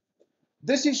get there.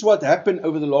 This is what happened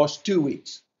over the last 2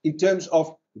 weeks in terms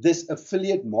of this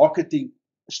affiliate marketing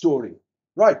story.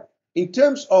 Right. In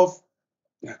terms of,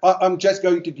 I'm just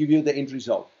going to give you the end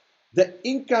result. The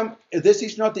income, this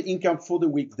is not the income for the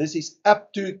week. This is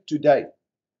up to today.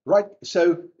 Right.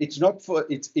 So it's not for,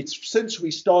 it's since we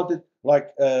started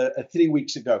like 3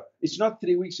 weeks ago. It's not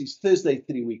 3 weeks. It's Thursday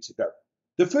 3 weeks ago.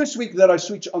 The first week that I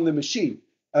switched on the machine,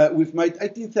 we've made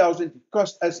 18,000. It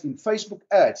cost us in Facebook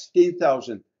ads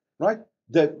 10,000. Right.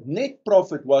 The net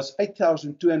profit was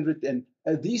 8,200, and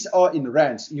these are in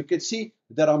rands. You can see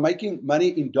that I'm making money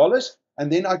in dollars, and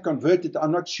then I converted.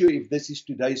 I'm not sure if this is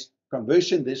today's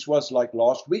conversion. This was like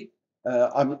last week.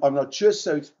 I'm not sure,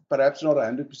 so it's perhaps not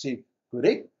 100%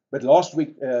 correct, but last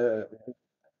week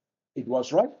it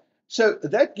was right. So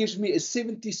that gives me a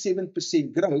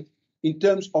 77% growth in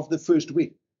terms of the first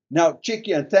week. Now, check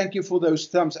here, and thank you for those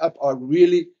thumbs up. I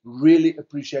really, really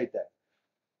appreciate that.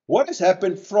 What has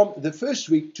happened from the first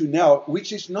week to now,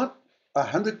 which is not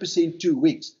 100% 2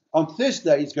 weeks. On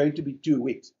Thursday, it's going to be 2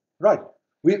 weeks. Right.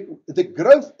 The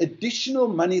growth, additional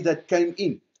money that came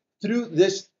in through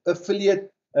this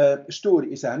affiliate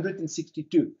story is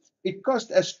 162. It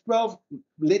cost us 12,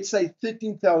 let's say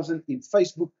 13,000 in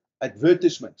Facebook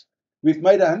advertisements. We've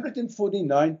made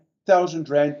 149,000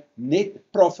 Rand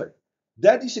net profit.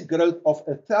 That is a growth of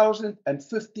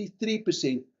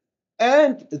 1,053%.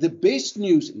 And the best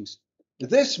news is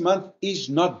this month is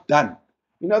not done.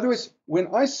 In other words, when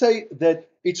I say that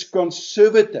it's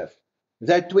conservative,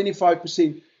 that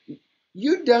 25%,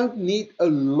 you don't need a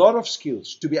lot of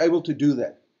skills to be able to do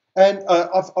that. And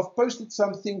I've posted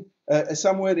something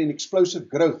somewhere in Explosive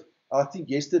Growth, I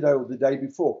think yesterday or the day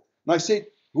before. And I said,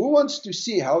 who wants to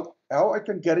see how I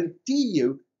can guarantee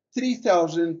you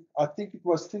 3,000, I think it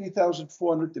was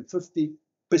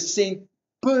 3,450%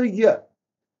 per year.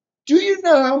 Do you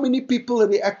know how many people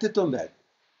reacted on that?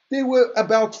 There were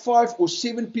about 5 or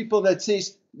 7 people that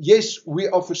says, yes, we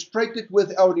are frustrated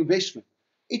with our investment.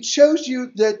 It shows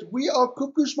you that we are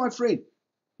cuckoos, my friend.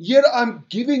 Here I'm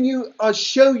giving you, I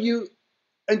show you,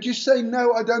 and you say,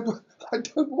 no, I don't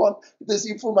want this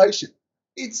information.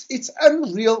 It's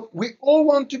unreal. We all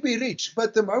want to be rich,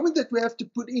 but the moment that we have to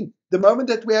put in, the moment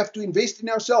that we have to invest in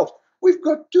ourselves, we've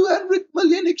got 200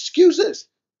 million excuses.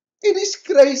 It is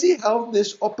crazy how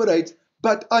this operates,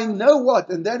 but I know what,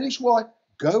 and that is why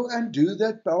go and do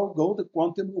that PowerGoal, the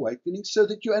Quantum Awakening, so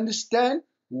that you understand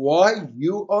why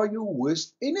you are your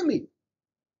worst enemy.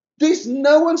 There's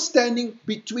no one standing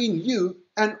between you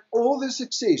and all the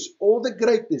success, all the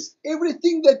greatness,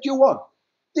 everything that you want.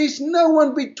 There's no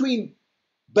one between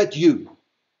but you.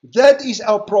 That is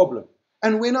our problem.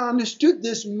 And when I understood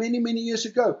this many, many years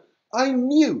ago, I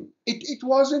knew it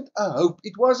wasn't a hope.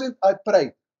 It wasn't, I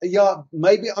prayed. Yeah,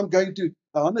 maybe I'm going to,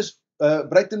 Hannes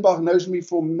Breitenbach knows me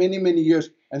for many, many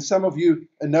years, and some of you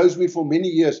knows me for many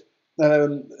years.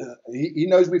 He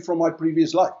knows me from my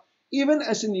previous life. Even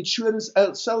as an insurance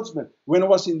salesman, when I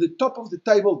was in the top of the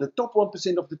table, the top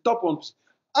 1% of the top 1%,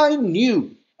 I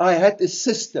knew I had a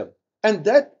system. And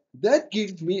that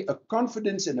gives me a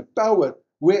confidence and a power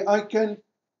where I can,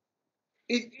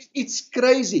 it's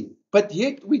crazy. But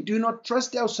yet we do not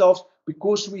trust ourselves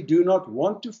because we do not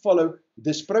want to follow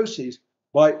this process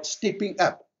by stepping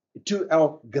up to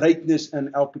our greatness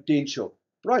and our potential.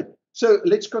 Right. So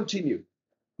let's continue.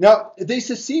 Now, there's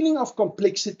a ceiling of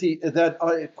complexity that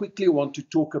I quickly want to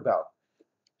talk about.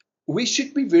 We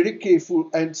should be very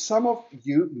careful, and some of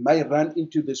you may run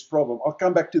into this problem. I'll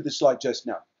come back to the slide just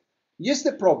now. Here's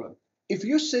the problem. If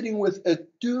you're sitting with a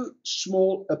too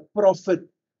small a profit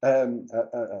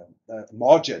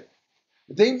margin,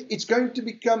 then it's going to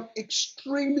become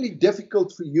extremely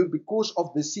difficult for you because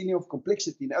of the ceiling of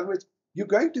complexity. In other words, you're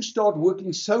going to start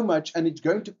working so much and it's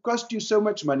going to cost you so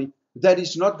much money that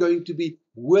it's not going to be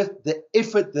worth the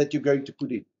effort that you're going to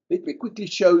put in. Let me quickly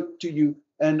show to you,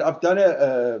 and I've done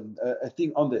a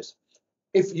thing on this.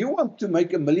 If you want to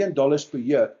make $1 million per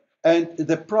year and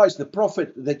the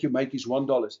profit that you make is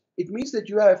 $1, it means that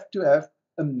you have to have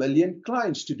 1 million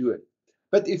clients to do it.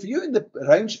 But if you're in the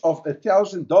range of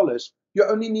 $1,000, you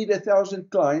only need 1,000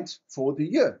 clients for the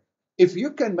year. If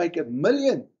you can make $1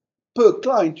 million per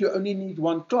client, you only need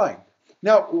 1 client.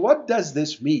 Now, what does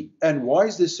this mean? And why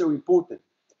is this so important?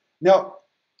 Now,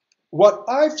 what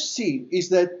I've seen is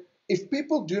that if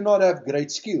people do not have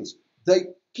great skills,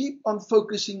 they keep on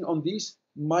focusing on these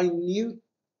minute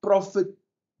profit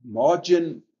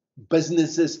margin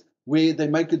businesses where they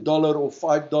make $1 or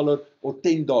 $5 or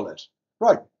 $10.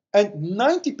 Right. And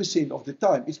 90% of the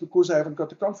time it's because I haven't got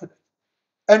the confidence.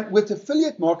 And with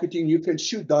affiliate marketing, you can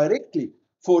shoot directly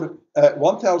for a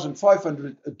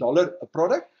 $1,500 a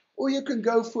product, or you can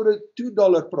go for a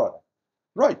 $2 product.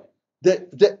 Right.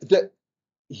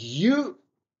 You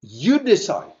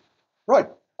decide. Right.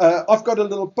 I've got a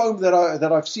little poem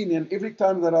that I've seen, and every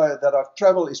time that I've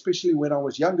traveled, especially when I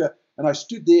was younger, and I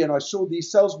stood there and I saw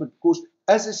these salesmen, because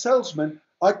as a salesman,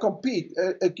 I compete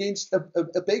against a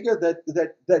beggar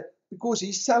that because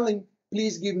he's selling,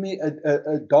 please give me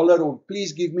a dollar, or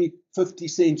please give me 50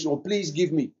 cents, or please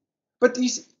give me. But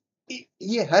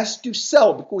he has to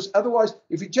sell, because otherwise,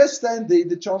 if he just stand there,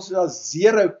 the chances are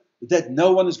zero that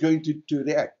no one is going to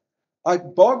react. I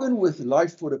bargained with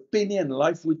life for a penny, and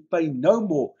life would pay no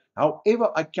more.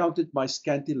 However, I counted my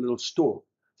scanty little store.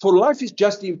 For life is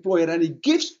just the employer, and it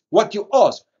gives what you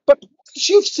ask. But once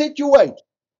you've set your weight,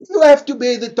 you have to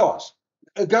bear the task.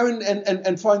 Go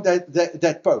and find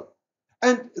that poem.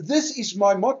 And this is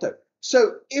my motto.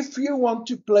 So if you want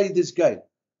to play this game,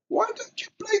 why don't you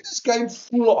play this game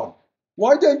full on?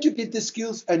 Why don't you get the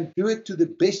skills and do it to the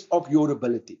best of your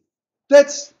ability?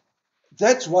 That's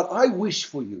what I wish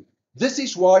for you. This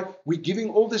is why we're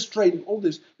giving all this training, all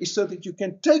this, is so that you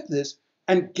can take this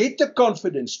and get the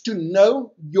confidence to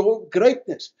know your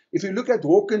greatness. If you look at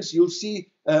Hawkins, you'll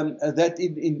see that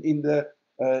in the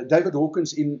David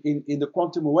Hawkins in the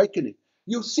Quantum Awakening.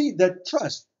 You'll see that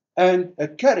trust and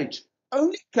courage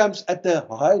only comes at the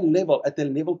high level, at the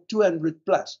level 200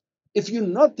 plus. If you're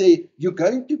not there, you're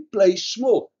going to play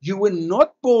small. You were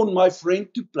not born, my friend,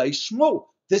 to play small.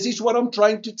 This is what I'm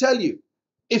trying to tell you.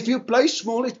 If you play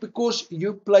small, it's because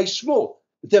you play small.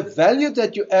 The value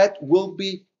that you add will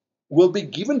be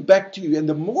given back to you. And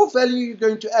the more value you're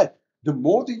going to add, the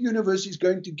more the universe is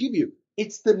going to give you.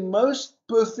 It's the most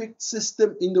perfect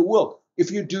system in the world.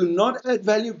 If you do not add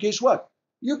value, guess what?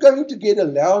 You're going to get a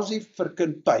lousy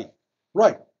freaking pay.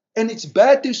 Right. And it's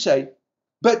bad to say,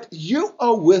 but you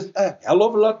are worth a hell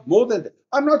of a lot more than that.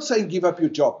 I'm not saying give up your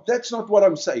job. That's not what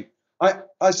I'm saying.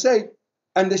 I say,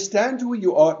 understand who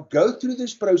you are, go through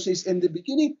this process. In the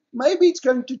beginning, maybe it's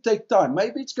going to take time,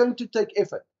 maybe it's going to take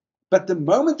effort. But the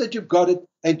moment that you've got it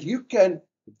and you've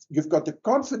got the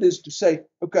confidence to say,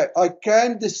 okay, I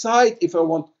can decide if I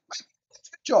want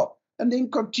a job, and then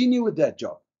continue with that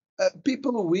job.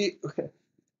 People, we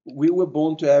were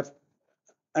born to have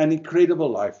an incredible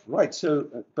life, right? So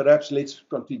perhaps let's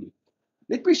continue.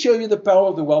 Let me show you the power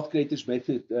of the Wealth Creators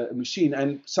Method machine,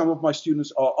 and some of my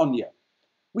students are on here.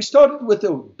 We started with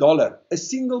 $1, a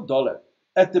single dollar.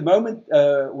 At the moment,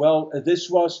 this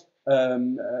was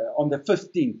on the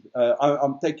 15th.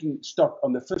 I'm taking stock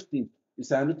on the 15th. It's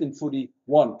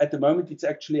 141. At the moment, it's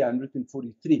actually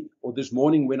 143, or this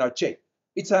morning when I checked.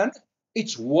 It's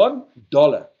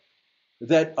 $1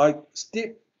 that I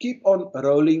keep on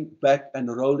rolling back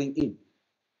and rolling in.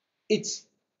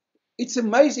 It's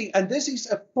amazing, and this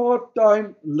is a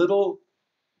part-time little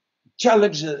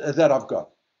challenge that I've got.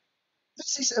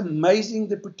 This is amazing,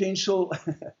 the potential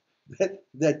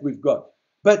that we've got.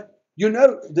 But you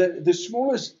know, the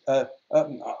smallest,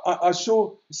 I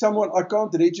saw someone, I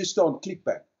can't register on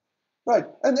ClickBank. Right,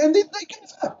 and then they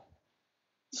give up.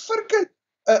 Forget.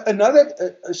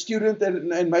 Another student,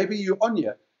 and maybe you're on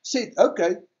here, said,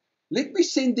 okay, let me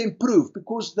send them proof,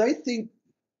 because they think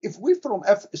if we're from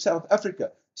South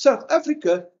Africa,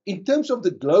 in terms of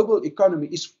the global economy,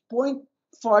 is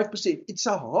 0.5%. It's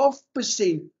a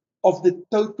 0.5% of the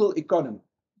total economy.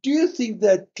 Do you think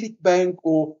that ClickBank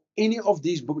or any of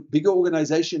these bigger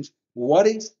organizations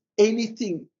worries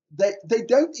anything? They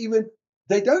don't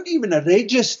even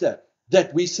register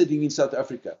that we're sitting in South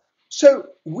Africa. So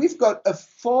we've got a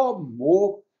far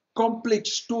more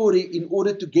complex story in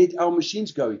order to get our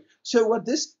machines going. So what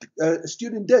this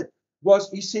student did was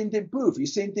he sent them proof. He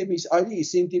sent them his ID. He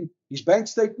sent him his bank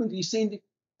statement. He sent it,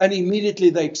 and immediately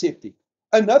they accepted.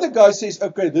 Another guy says,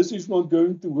 okay, this is not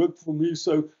going to work for me,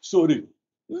 so sorry.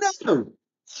 No,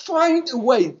 find a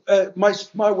way.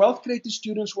 My wealth creator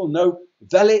students will know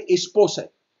Vale Esposa.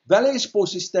 Vale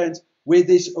Esposa stands where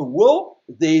there's a will,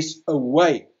 there's a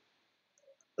way.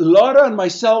 Lara and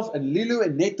myself and Lilu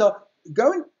and Netta,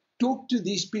 go and talk to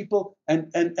these people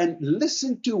and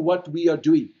listen to what we are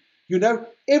doing. You know,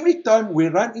 every time we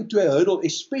run into a hurdle,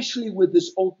 especially with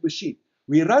this old machine,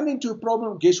 we run into a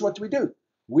problem, guess what we do?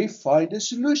 We find a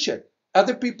solution.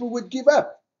 Other people would give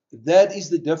up. That is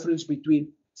the difference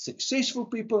between successful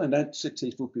people and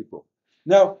unsuccessful people.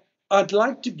 Now, I'd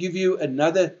like to give you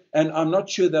another, and I'm not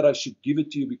sure that I should give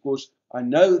it to you because I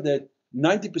know that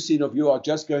 90% of you are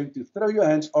just going to throw your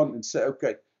hands on and say,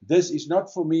 okay, this is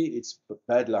not for me, it's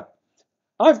bad luck.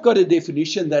 I've got a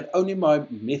definition that only my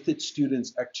method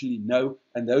students actually know,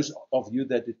 and those of you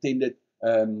that attended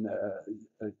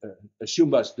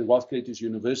Shumba's, the Wealth Creators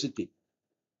University.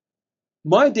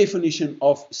 My definition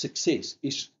of success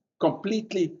is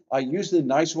completely, I use the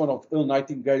nice one of Earl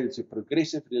Nightingale, it's a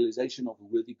progressive realization of a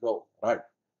worthy goal, right?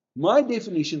 My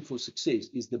definition for success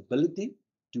is the ability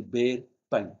to bear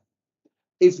pain.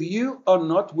 If you are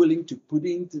not willing to put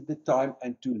into the time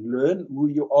and to learn who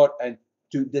you are and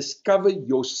to discover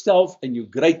yourself and your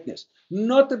greatness,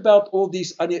 not about all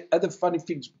these other funny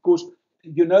things, because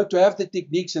you know, to have the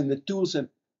techniques and the tools, and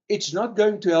it's not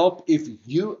going to help if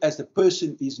you as a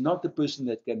person is not the person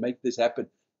that can make this happen.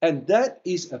 And that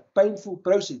is a painful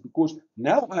process, because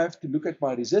now I have to look at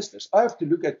my resistors. I have to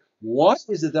look at why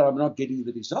is it that I'm not getting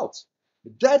the results.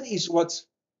 That is what's,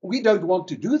 we don't want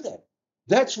to do that.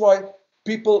 That's why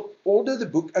people order the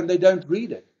book and they don't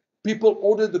read it. People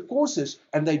order the courses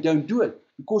and they don't do it.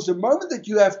 Because the moment that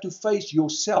you have to face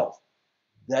yourself,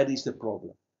 that is the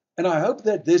problem. And I hope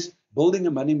that this building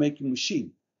a money-making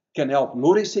machine can help.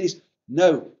 Laurie says,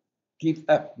 no, give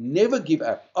up. Never give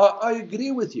up. I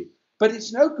agree with you. But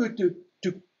it's no good to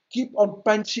keep on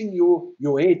punching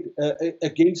your head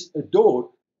against a door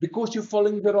because you're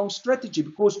following the wrong strategy.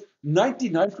 Because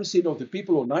 99% of the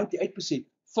people, or 98%,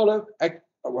 follow.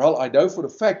 Well, I know for a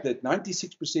fact that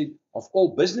 96% of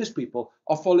all business people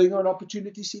are following an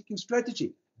opportunity-seeking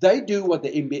strategy. They do what the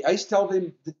MBAs tell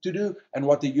them to do, and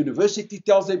what the university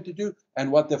tells them to do,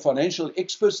 and what the financial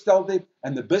experts tell them,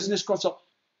 and the business consultants,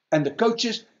 and the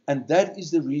coaches. And that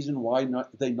is the reason why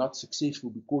they're not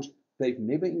successful, because they've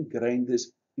never ingrained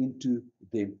this into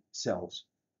themselves.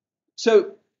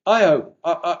 So I hope,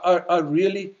 I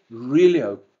really, really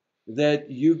hope that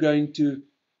you're going to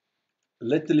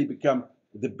literally become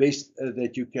the best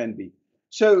that you can be.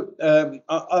 So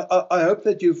I hope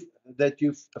that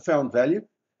you've found value.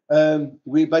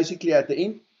 We're basically at the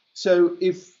end. So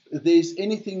if there's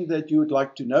anything that you would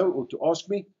like to know or to ask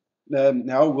me,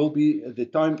 now will be the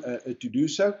time to do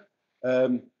so.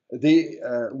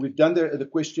 We've done the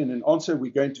question and answer.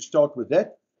 We're going to start with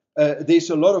that. There's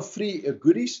a lot of free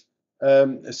goodies.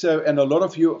 And a lot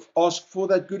of you have asked for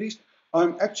that goodies.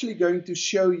 I'm actually going to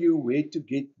show you where to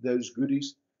get those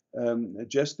goodies.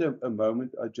 Just a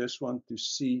moment. I just want to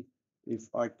see if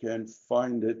I can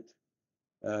find it.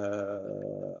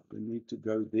 I need to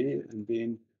go there and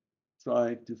then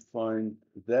try to find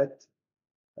that.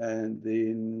 And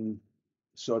then,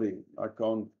 sorry, I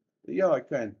can't. Yeah, I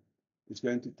can. It's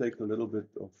going to take a little bit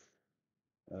of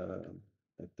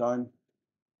time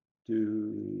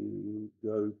to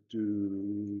go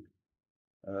to.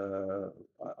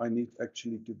 I need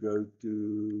actually to go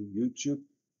to YouTube,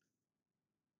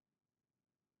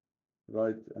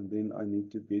 right? And then I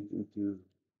need to get into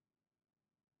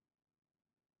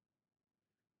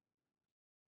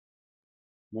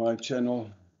my channel.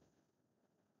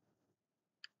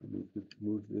 I need to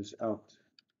move this out.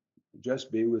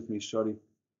 Just bear with me, sorry.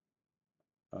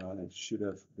 I should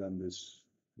have done this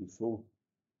before.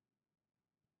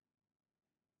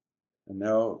 And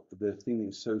now the thing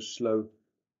is so slow.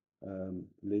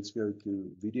 Let's go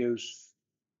to videos.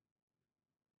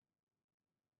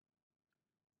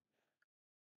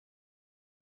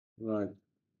 Right.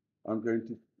 I'm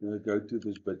going to go to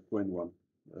this Bitcoin one,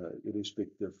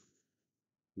 irrespective.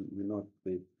 We're not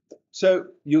there. So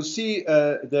you'll see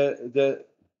I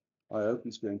hope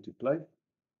it's going to play.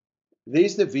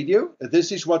 There's the video.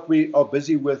 This is what we are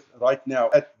busy with right now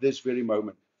at this very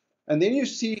moment. And then you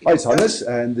see... Hi, it's Hannes,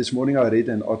 and this morning I read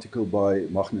an article by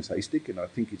Magnus Huystek, and I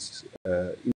think it's...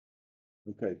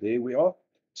 Okay, there we are.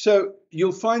 So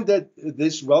you'll find that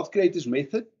this Wealth Creators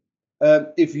method,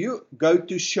 if you go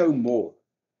to show more,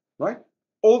 right?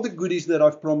 All the goodies that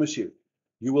I've promised you,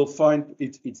 you will find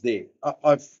it's there.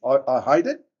 I hide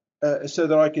it so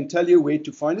that I can tell you where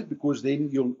to find it, because then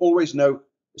you'll always know.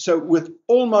 So with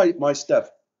all my stuff,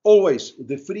 always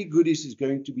the free goodies is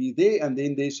going to be there, and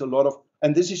then there's a lot of,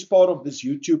 and this is part of this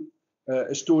YouTube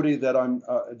story that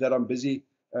I'm busy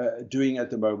doing at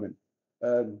the moment.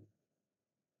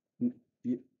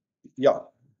 Yeah,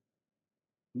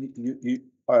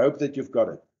 I hope that you've got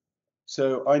it.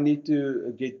 So I need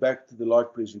to get back to the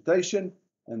live presentation,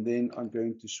 and then I'm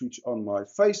going to switch on my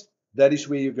face. That is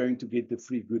where you're going to get the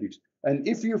free goodies. And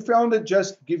if you found it,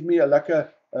 just give me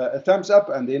a thumbs up,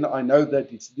 and then I know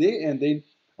that it's there. And then,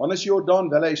 honest Jordan,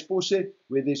 Vela Expose,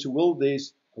 where there's a will,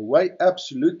 there's a way.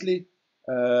 Absolutely.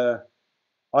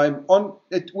 I'm on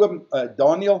it,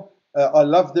 Daniel. I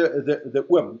love the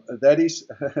oom. That is,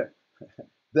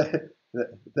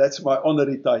 that's my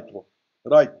honorary title.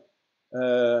 Right.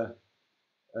 Uh,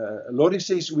 Laurie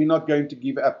says we're not going to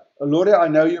give up. Laurie, I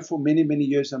know you for many, many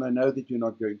years, and I know that you're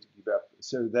not going to give up.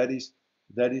 So that is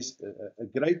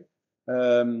great.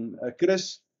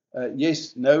 Chris,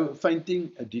 yes, no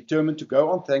fainting, determined to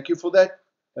go on. Thank you for that.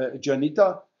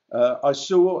 Janita, I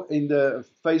saw in the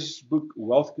Facebook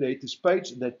Wealth Creators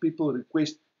page that people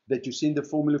request that you send the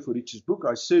formula for Rich's book.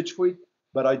 I searched for it,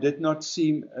 but I did not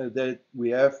see that we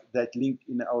have that link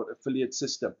in our affiliate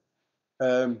system.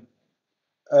 Um,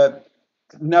 uh,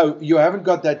 no, you haven't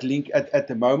got that link at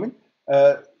the moment.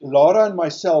 Laura and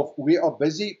myself, we are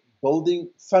busy building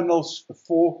funnels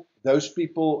for those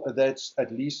people that's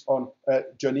at least on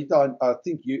Janita. I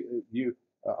think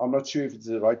I'm not sure if it's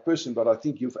the right person, but I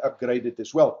think you've upgraded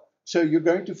as well. So you're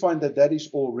going to find that that is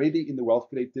already in the Wealth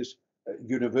Creators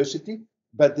University,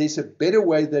 but there's a better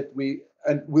way that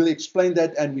and we'll explain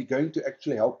that, and we're going to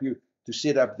actually help you to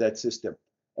set up that system.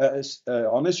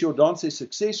 Hannes Jordan says,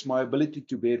 success, my ability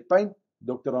to bear pain.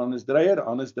 Dr. Hannes Dreyer,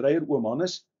 oom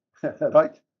Hannes,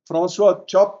 right? Francois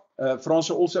Chop,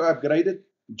 Francois also upgraded.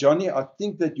 Johnny, I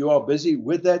think that you are busy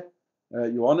with that.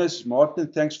 Johannes, Martin,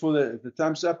 thanks for the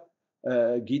thumbs up.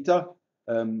 Gita,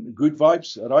 good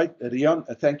vibes, right? Rian,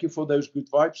 thank you for those good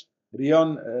vibes.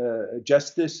 Rian,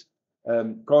 Justice,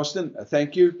 Carsten,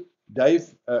 thank you.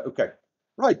 Dave, okay.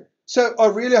 Right, so I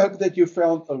really hope that you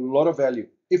found a lot of value.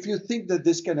 If you think that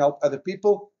this can help other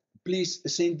people, please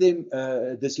send them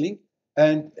this link.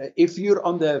 And if you're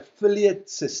on the affiliate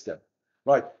system,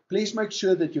 right, please make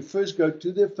sure that you first go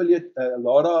to the affiliate.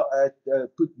 Laura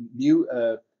put new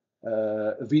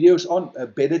videos on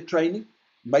better training.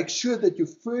 Make sure that you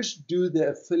first do the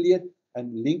affiliate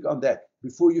and link on that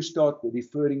before you start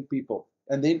referring people.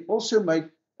 And then also make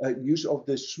use of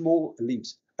the small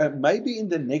links. Maybe in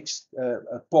the next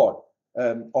part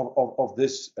of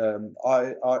this,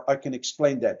 I can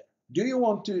explain that. Do you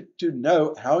want to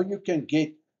know how you can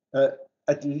get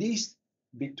at least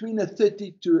between a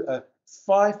 30 to a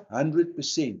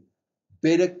 500%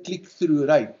 better click-through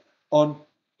rate on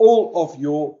all of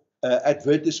your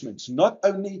advertisements, not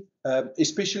only,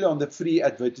 especially on the free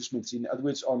advertisements, in other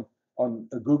words, on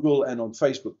Google and on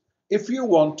Facebook. If you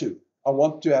want to, I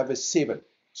want to have a 7.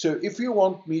 So if you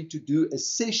want me to do a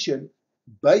session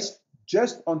based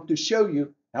just on to show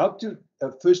you how to,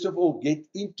 first of all, get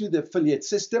into the affiliate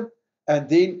system, and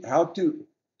then how to,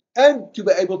 and to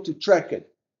be able to track it,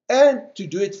 and to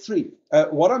do it free.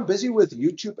 What I'm busy with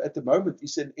YouTube at the moment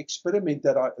is an experiment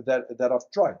that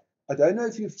I've tried. I don't know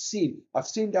if you've seen. I've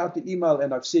sent out the email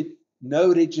and I've said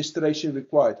no registration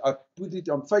required. I put it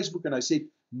on Facebook and I said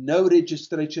no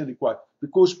registration required,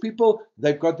 because people,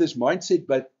 they've got this mindset,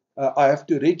 but I have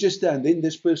to register and then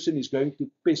this person is going to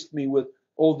pest me with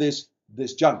all this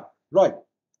junk. Right.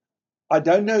 I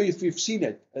don't know if you've seen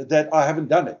it, that I haven't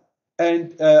done it.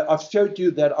 And I've showed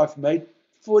you that I've made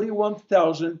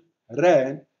 41,000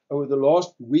 Rand over the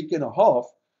last week and a half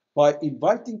by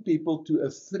inviting people to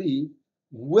a free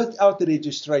without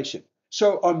registration.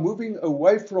 So I'm moving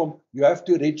away from you have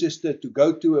to register to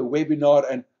go to a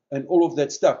webinar and all of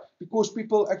that stuff, because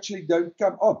people actually don't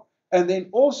come on. And then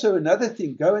also another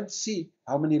thing, go and see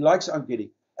how many likes I'm getting.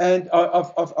 And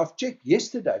I've checked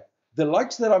yesterday, the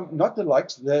likes that I'm, not the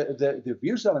likes, the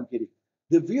views that I'm getting.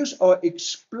 The views are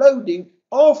exploding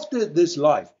after this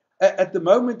live. At the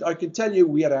moment, I can tell you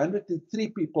we are 103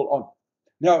 people on.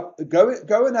 Now,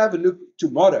 go and have a look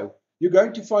tomorrow. You're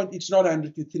going to find it's not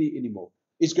 103 anymore.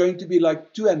 It's going to be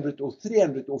like 200 or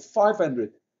 300 or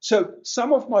 500. So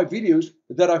some of my videos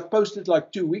that I've posted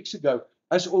like 2 weeks ago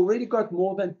has already got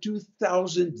more than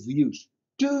 2,000 views.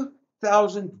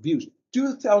 2,000 views.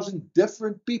 2,000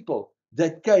 different people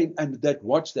that came and that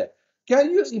watched that.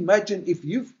 Can you imagine if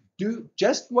you do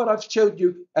just what I've showed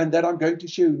you and that I'm going to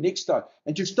show you next time,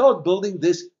 and you start building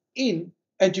this in,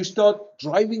 and you start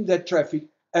driving that traffic,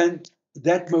 and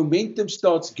that momentum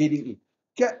starts getting in.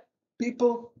 Okay,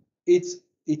 people, it's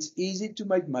easy to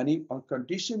make money on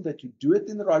condition that you do it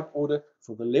in the right order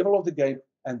for the level of the game,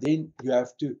 and then you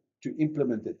have to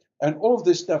implement it. And all of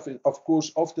this stuff, of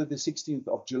course, after the 16th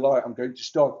of July, I'm going to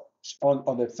start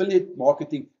on affiliate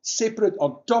marketing separate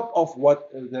on top of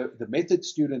what the method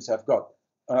students have got.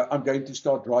 I'm going to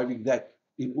start driving that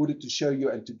in order to show you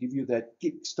and to give you that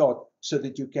kick start so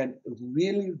that you can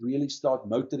really, really start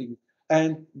motoring,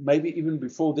 and maybe even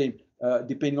before then,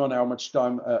 depending on how much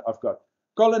time I've got.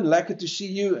 Colin, lekker to see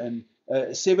you, and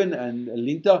Seven and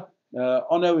Linta,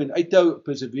 Onno and Eito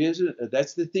perseveres.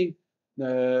 That's the thing.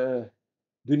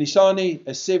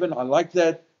 Dunisani, 7, I like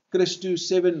that. Christu,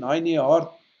 7, Heine,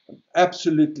 Hart,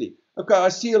 absolutely. Okay, I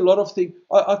see a lot of things.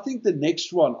 I think the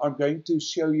next one I'm going to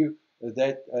show you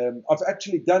that I've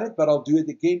actually done it, but I'll do it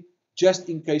again. just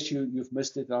in case you've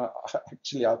missed it.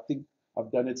 Actually, I think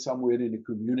I've done it somewhere in the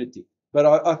community. But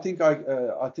I think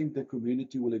the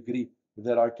community will agree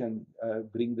that I can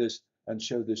bring this and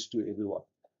show this to everyone.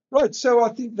 Right, so I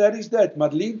think that is that.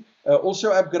 Madeleine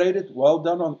also upgraded. Well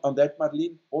done on that,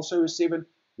 Madeleine. Also a 7.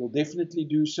 Will definitely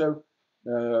do so.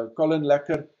 Colin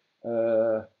Lekker,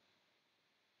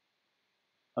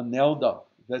 Anelda.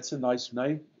 That's a nice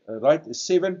name. Right, a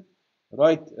 7.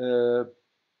 Right,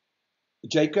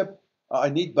 Jacob, I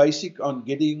need basic on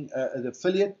getting the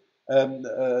affiliate.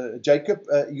 Jacob,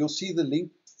 you'll see the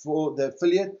link for the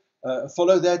affiliate.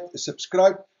 Follow that,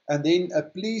 subscribe, and then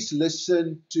please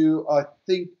listen to, I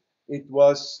think it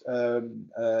was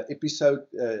episode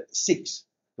 6.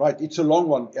 Right, it's a long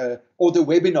one, or the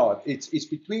webinar. It's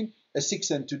between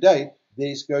 6 and today.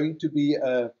 There's going to be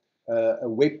a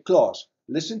web class.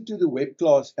 Listen to the web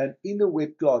class, and in the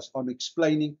web class, I'm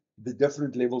explaining the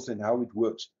different levels and how it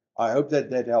works. I hope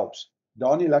that helps.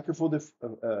 Dani, lekker for the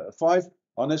 5.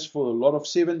 Hannes for a lot of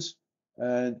 7s.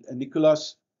 And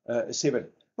Nicholas, 7.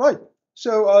 Right.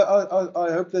 So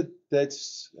I hope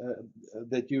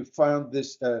that you found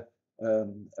this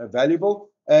valuable.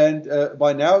 And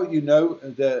by now you know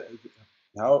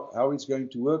how it's going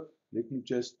to work. Let me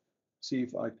just see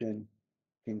if I can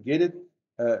get it.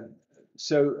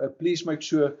 So please make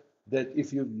sure that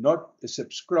if you're not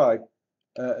subscribed,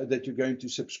 that you're going to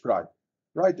subscribe.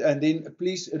 Right, and then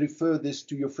please refer this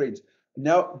to your friends.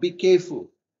 Now, be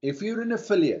careful. If you're an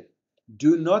affiliate,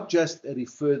 do not just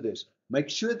refer this. Make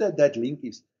sure that that link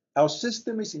is. Our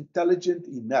system is intelligent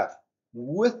enough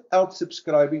without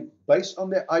subscribing based on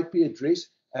their IP address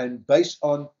and based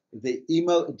on their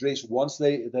email address once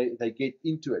they get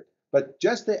into it. But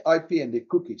just their IP and their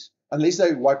cookies, unless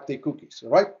they wipe their cookies,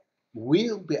 right?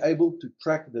 We'll be able to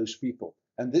track those people.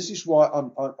 And this is why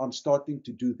I'm starting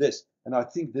to do this. And I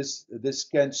think this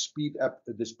can speed up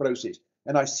this process.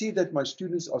 And I see that my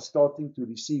students are starting to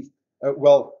receive,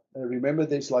 remember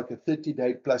there's like a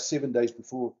 30-day plus 7 days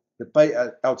before the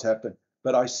payouts happen.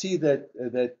 But I see that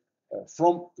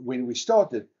from when we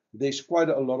started, there's quite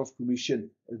a lot of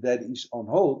commission that is on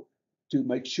hold to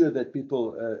make sure that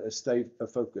people stay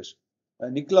focused.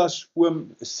 Nicholas,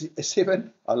 Oom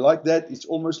 7, I like that. It's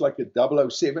almost like a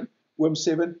 007, Oom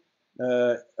 7.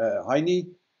 Heini,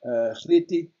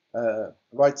 Greti,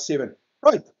 right 7.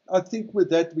 Right, I think with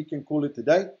that we can call it a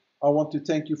day. I want to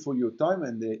thank you for your time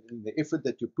and the effort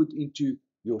that you put into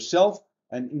yourself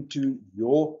and into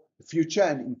your future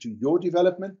and into your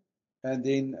development. And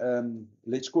then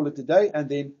let's call it a day. And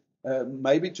then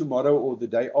maybe tomorrow or the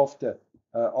day after,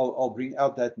 I'll bring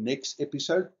out that next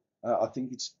episode. I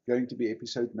think it's going to be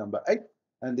episode number 8.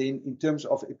 And then in terms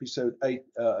of episode 8,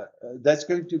 that's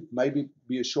going to maybe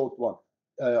be a short one.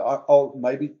 I'll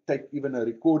maybe take even a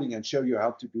recording and show you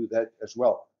how to do that as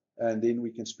well. And then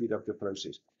we can speed up the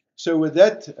process. So with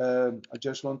that, I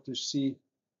just want to see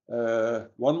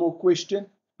one more question.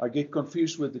 I get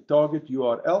confused with the target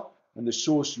URL and the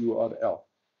source URL.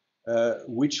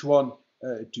 Which one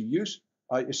to use?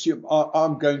 I assume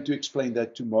I'm going to explain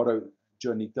that tomorrow,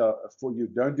 Jonita, for you.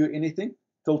 Don't do anything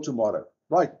till tomorrow.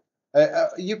 Right.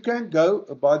 You can go,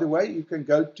 by the way, you can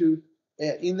go to,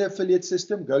 in the affiliate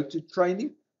system, go to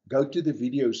training, go to the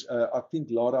videos. I think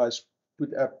Lara has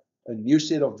put up a new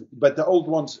set of, but the old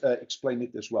ones explain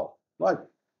it as well. Right.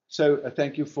 So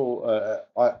thank you for,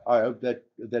 I hope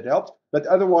that helps. But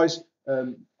otherwise,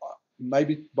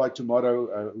 maybe by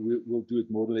tomorrow, we'll do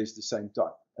it more or less the same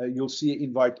time. You'll see an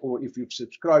invite, or if you've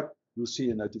subscribed, you'll see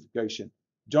a notification.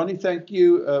 Johnny, thank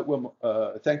you.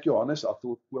 Thank you, Hannes. I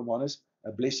thought, Hannes,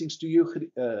 blessings to you,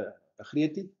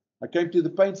 Greti. I came to the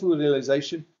painful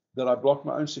realization that I blocked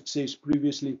my own success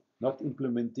previously, not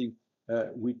implementing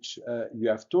which you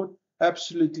have taught.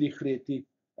 Absolutely, Greti.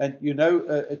 And you know,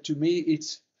 to me,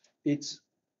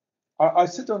 I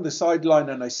sit on the sideline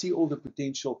and I see all the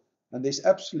potential, and there's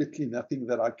absolutely nothing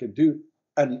that I can do.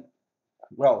 And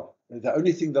well, the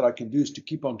only thing that I can do is to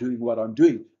keep on doing what I'm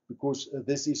doing, because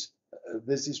this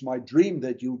is my dream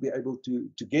that you'll be able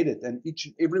to get it, and each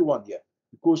and every one here,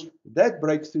 because that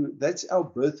breakthrough, that's our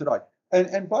birthright.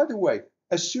 And by the way,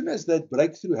 as soon as that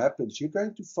breakthrough happens, you're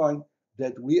going to find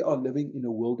that we are living in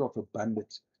a world of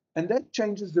abundance, and that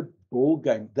changes the ball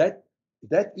game. That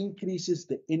increases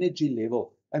the energy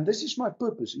level, and this is my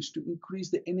purpose, is to increase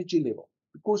the energy level.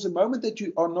 Because the moment that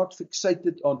you are not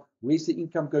fixated on where's the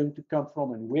income going to come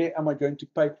from and where am I going to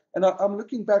pay, and I'm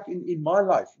looking back in my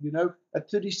life, you know,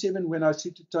 at 37, when I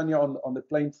said to Tanya on the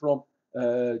plane from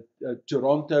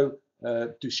Toronto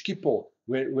to Schiphol,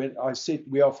 when I said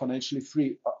we are financially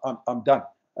free, I'm done.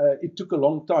 It took a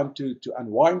long time to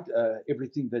unwind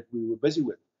everything that we were busy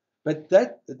with, but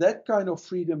that kind of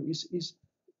freedom is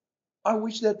I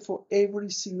wish that for every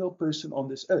single person on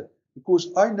this earth,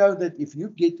 because I know that if you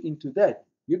get into that,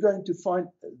 you're going to find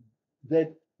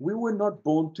that we were not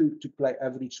born to play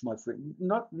average, my friend.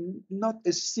 Not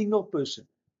a single person.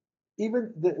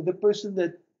 Even the person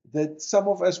that some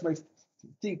of us may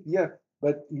think, yeah,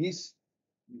 but he's,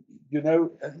 you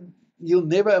know, he'll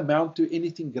never amount to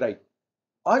anything great.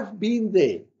 I've been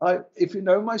there. If you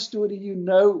know my story, you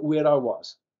know where I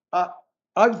was. I,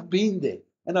 I've been there,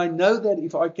 and I know that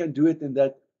if I can do it, and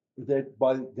that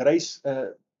by grace,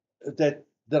 that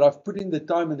I've put in the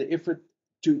time and the effort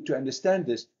to understand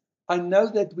this, I know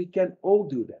that we can all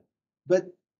do that.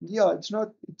 But yeah, it's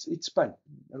not. It's pain,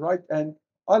 right? And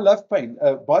I love pain.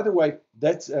 By the way,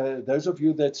 that's those of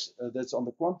you that's on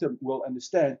the quantum will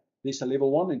understand. There's a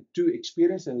level 1 and 2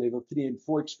 experience, and level 3 and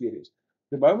 4 experience.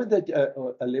 The moment that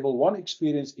a level 1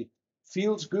 experience, it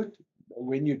feels good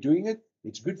when you're doing it.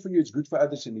 It's good for you, it's good for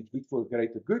others, and it's good for a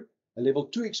greater good. A level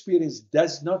 2 experience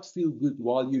does not feel good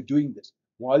while you're doing this,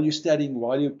 while you're studying,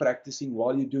 while you're practicing,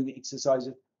 while you're doing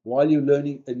exercises, while you're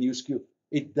learning a new skill.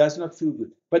 It does not feel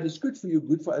good, but it's good for you,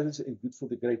 good for others, and good for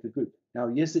the greater good. Now,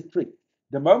 here's the trick.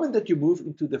 The moment that you move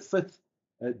into the fifth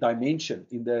dimension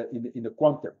in the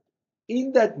quantum,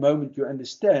 in that moment you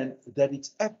understand that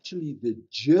it's actually the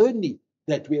journey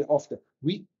that we're after.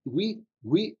 We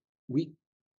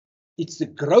It's the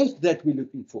growth that we're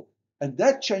looking for, and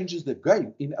that changes the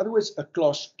game. In other words, a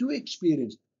class 2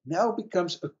 experience now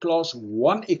becomes a class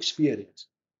 1 experience,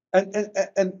 and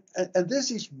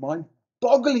this is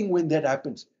mind-boggling when that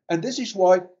happens. And this is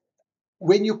why,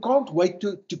 when you can't wait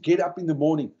to get up in the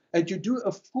morning and you do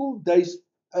a full day's,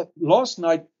 last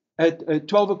night at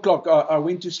 12 o'clock, I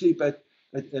went to sleep at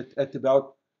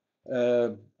about,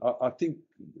 I think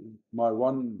my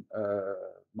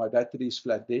battery is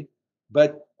flat there,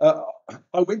 but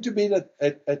I went to bed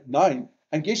at 9,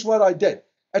 and guess what I did?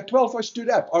 At 12, I stood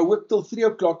up. I worked till 3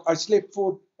 o'clock. I slept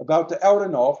for about an hour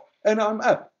and a half, and I'm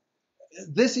up.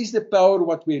 This is the power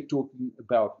what we're talking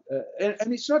about.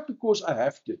 And it's not because I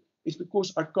have to. It's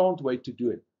because I can't wait to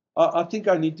do it. I think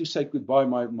I need to say goodbye.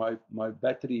 My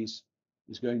battery is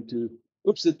going to...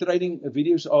 Oops, the trading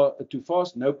videos are too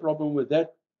fast. No problem with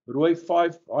that. Roy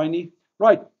 5, I need...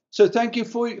 Right. So thank you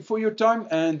for your time,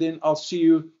 and then I'll see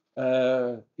you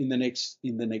in the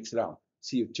next round.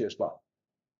 See you. Cheers. Bye.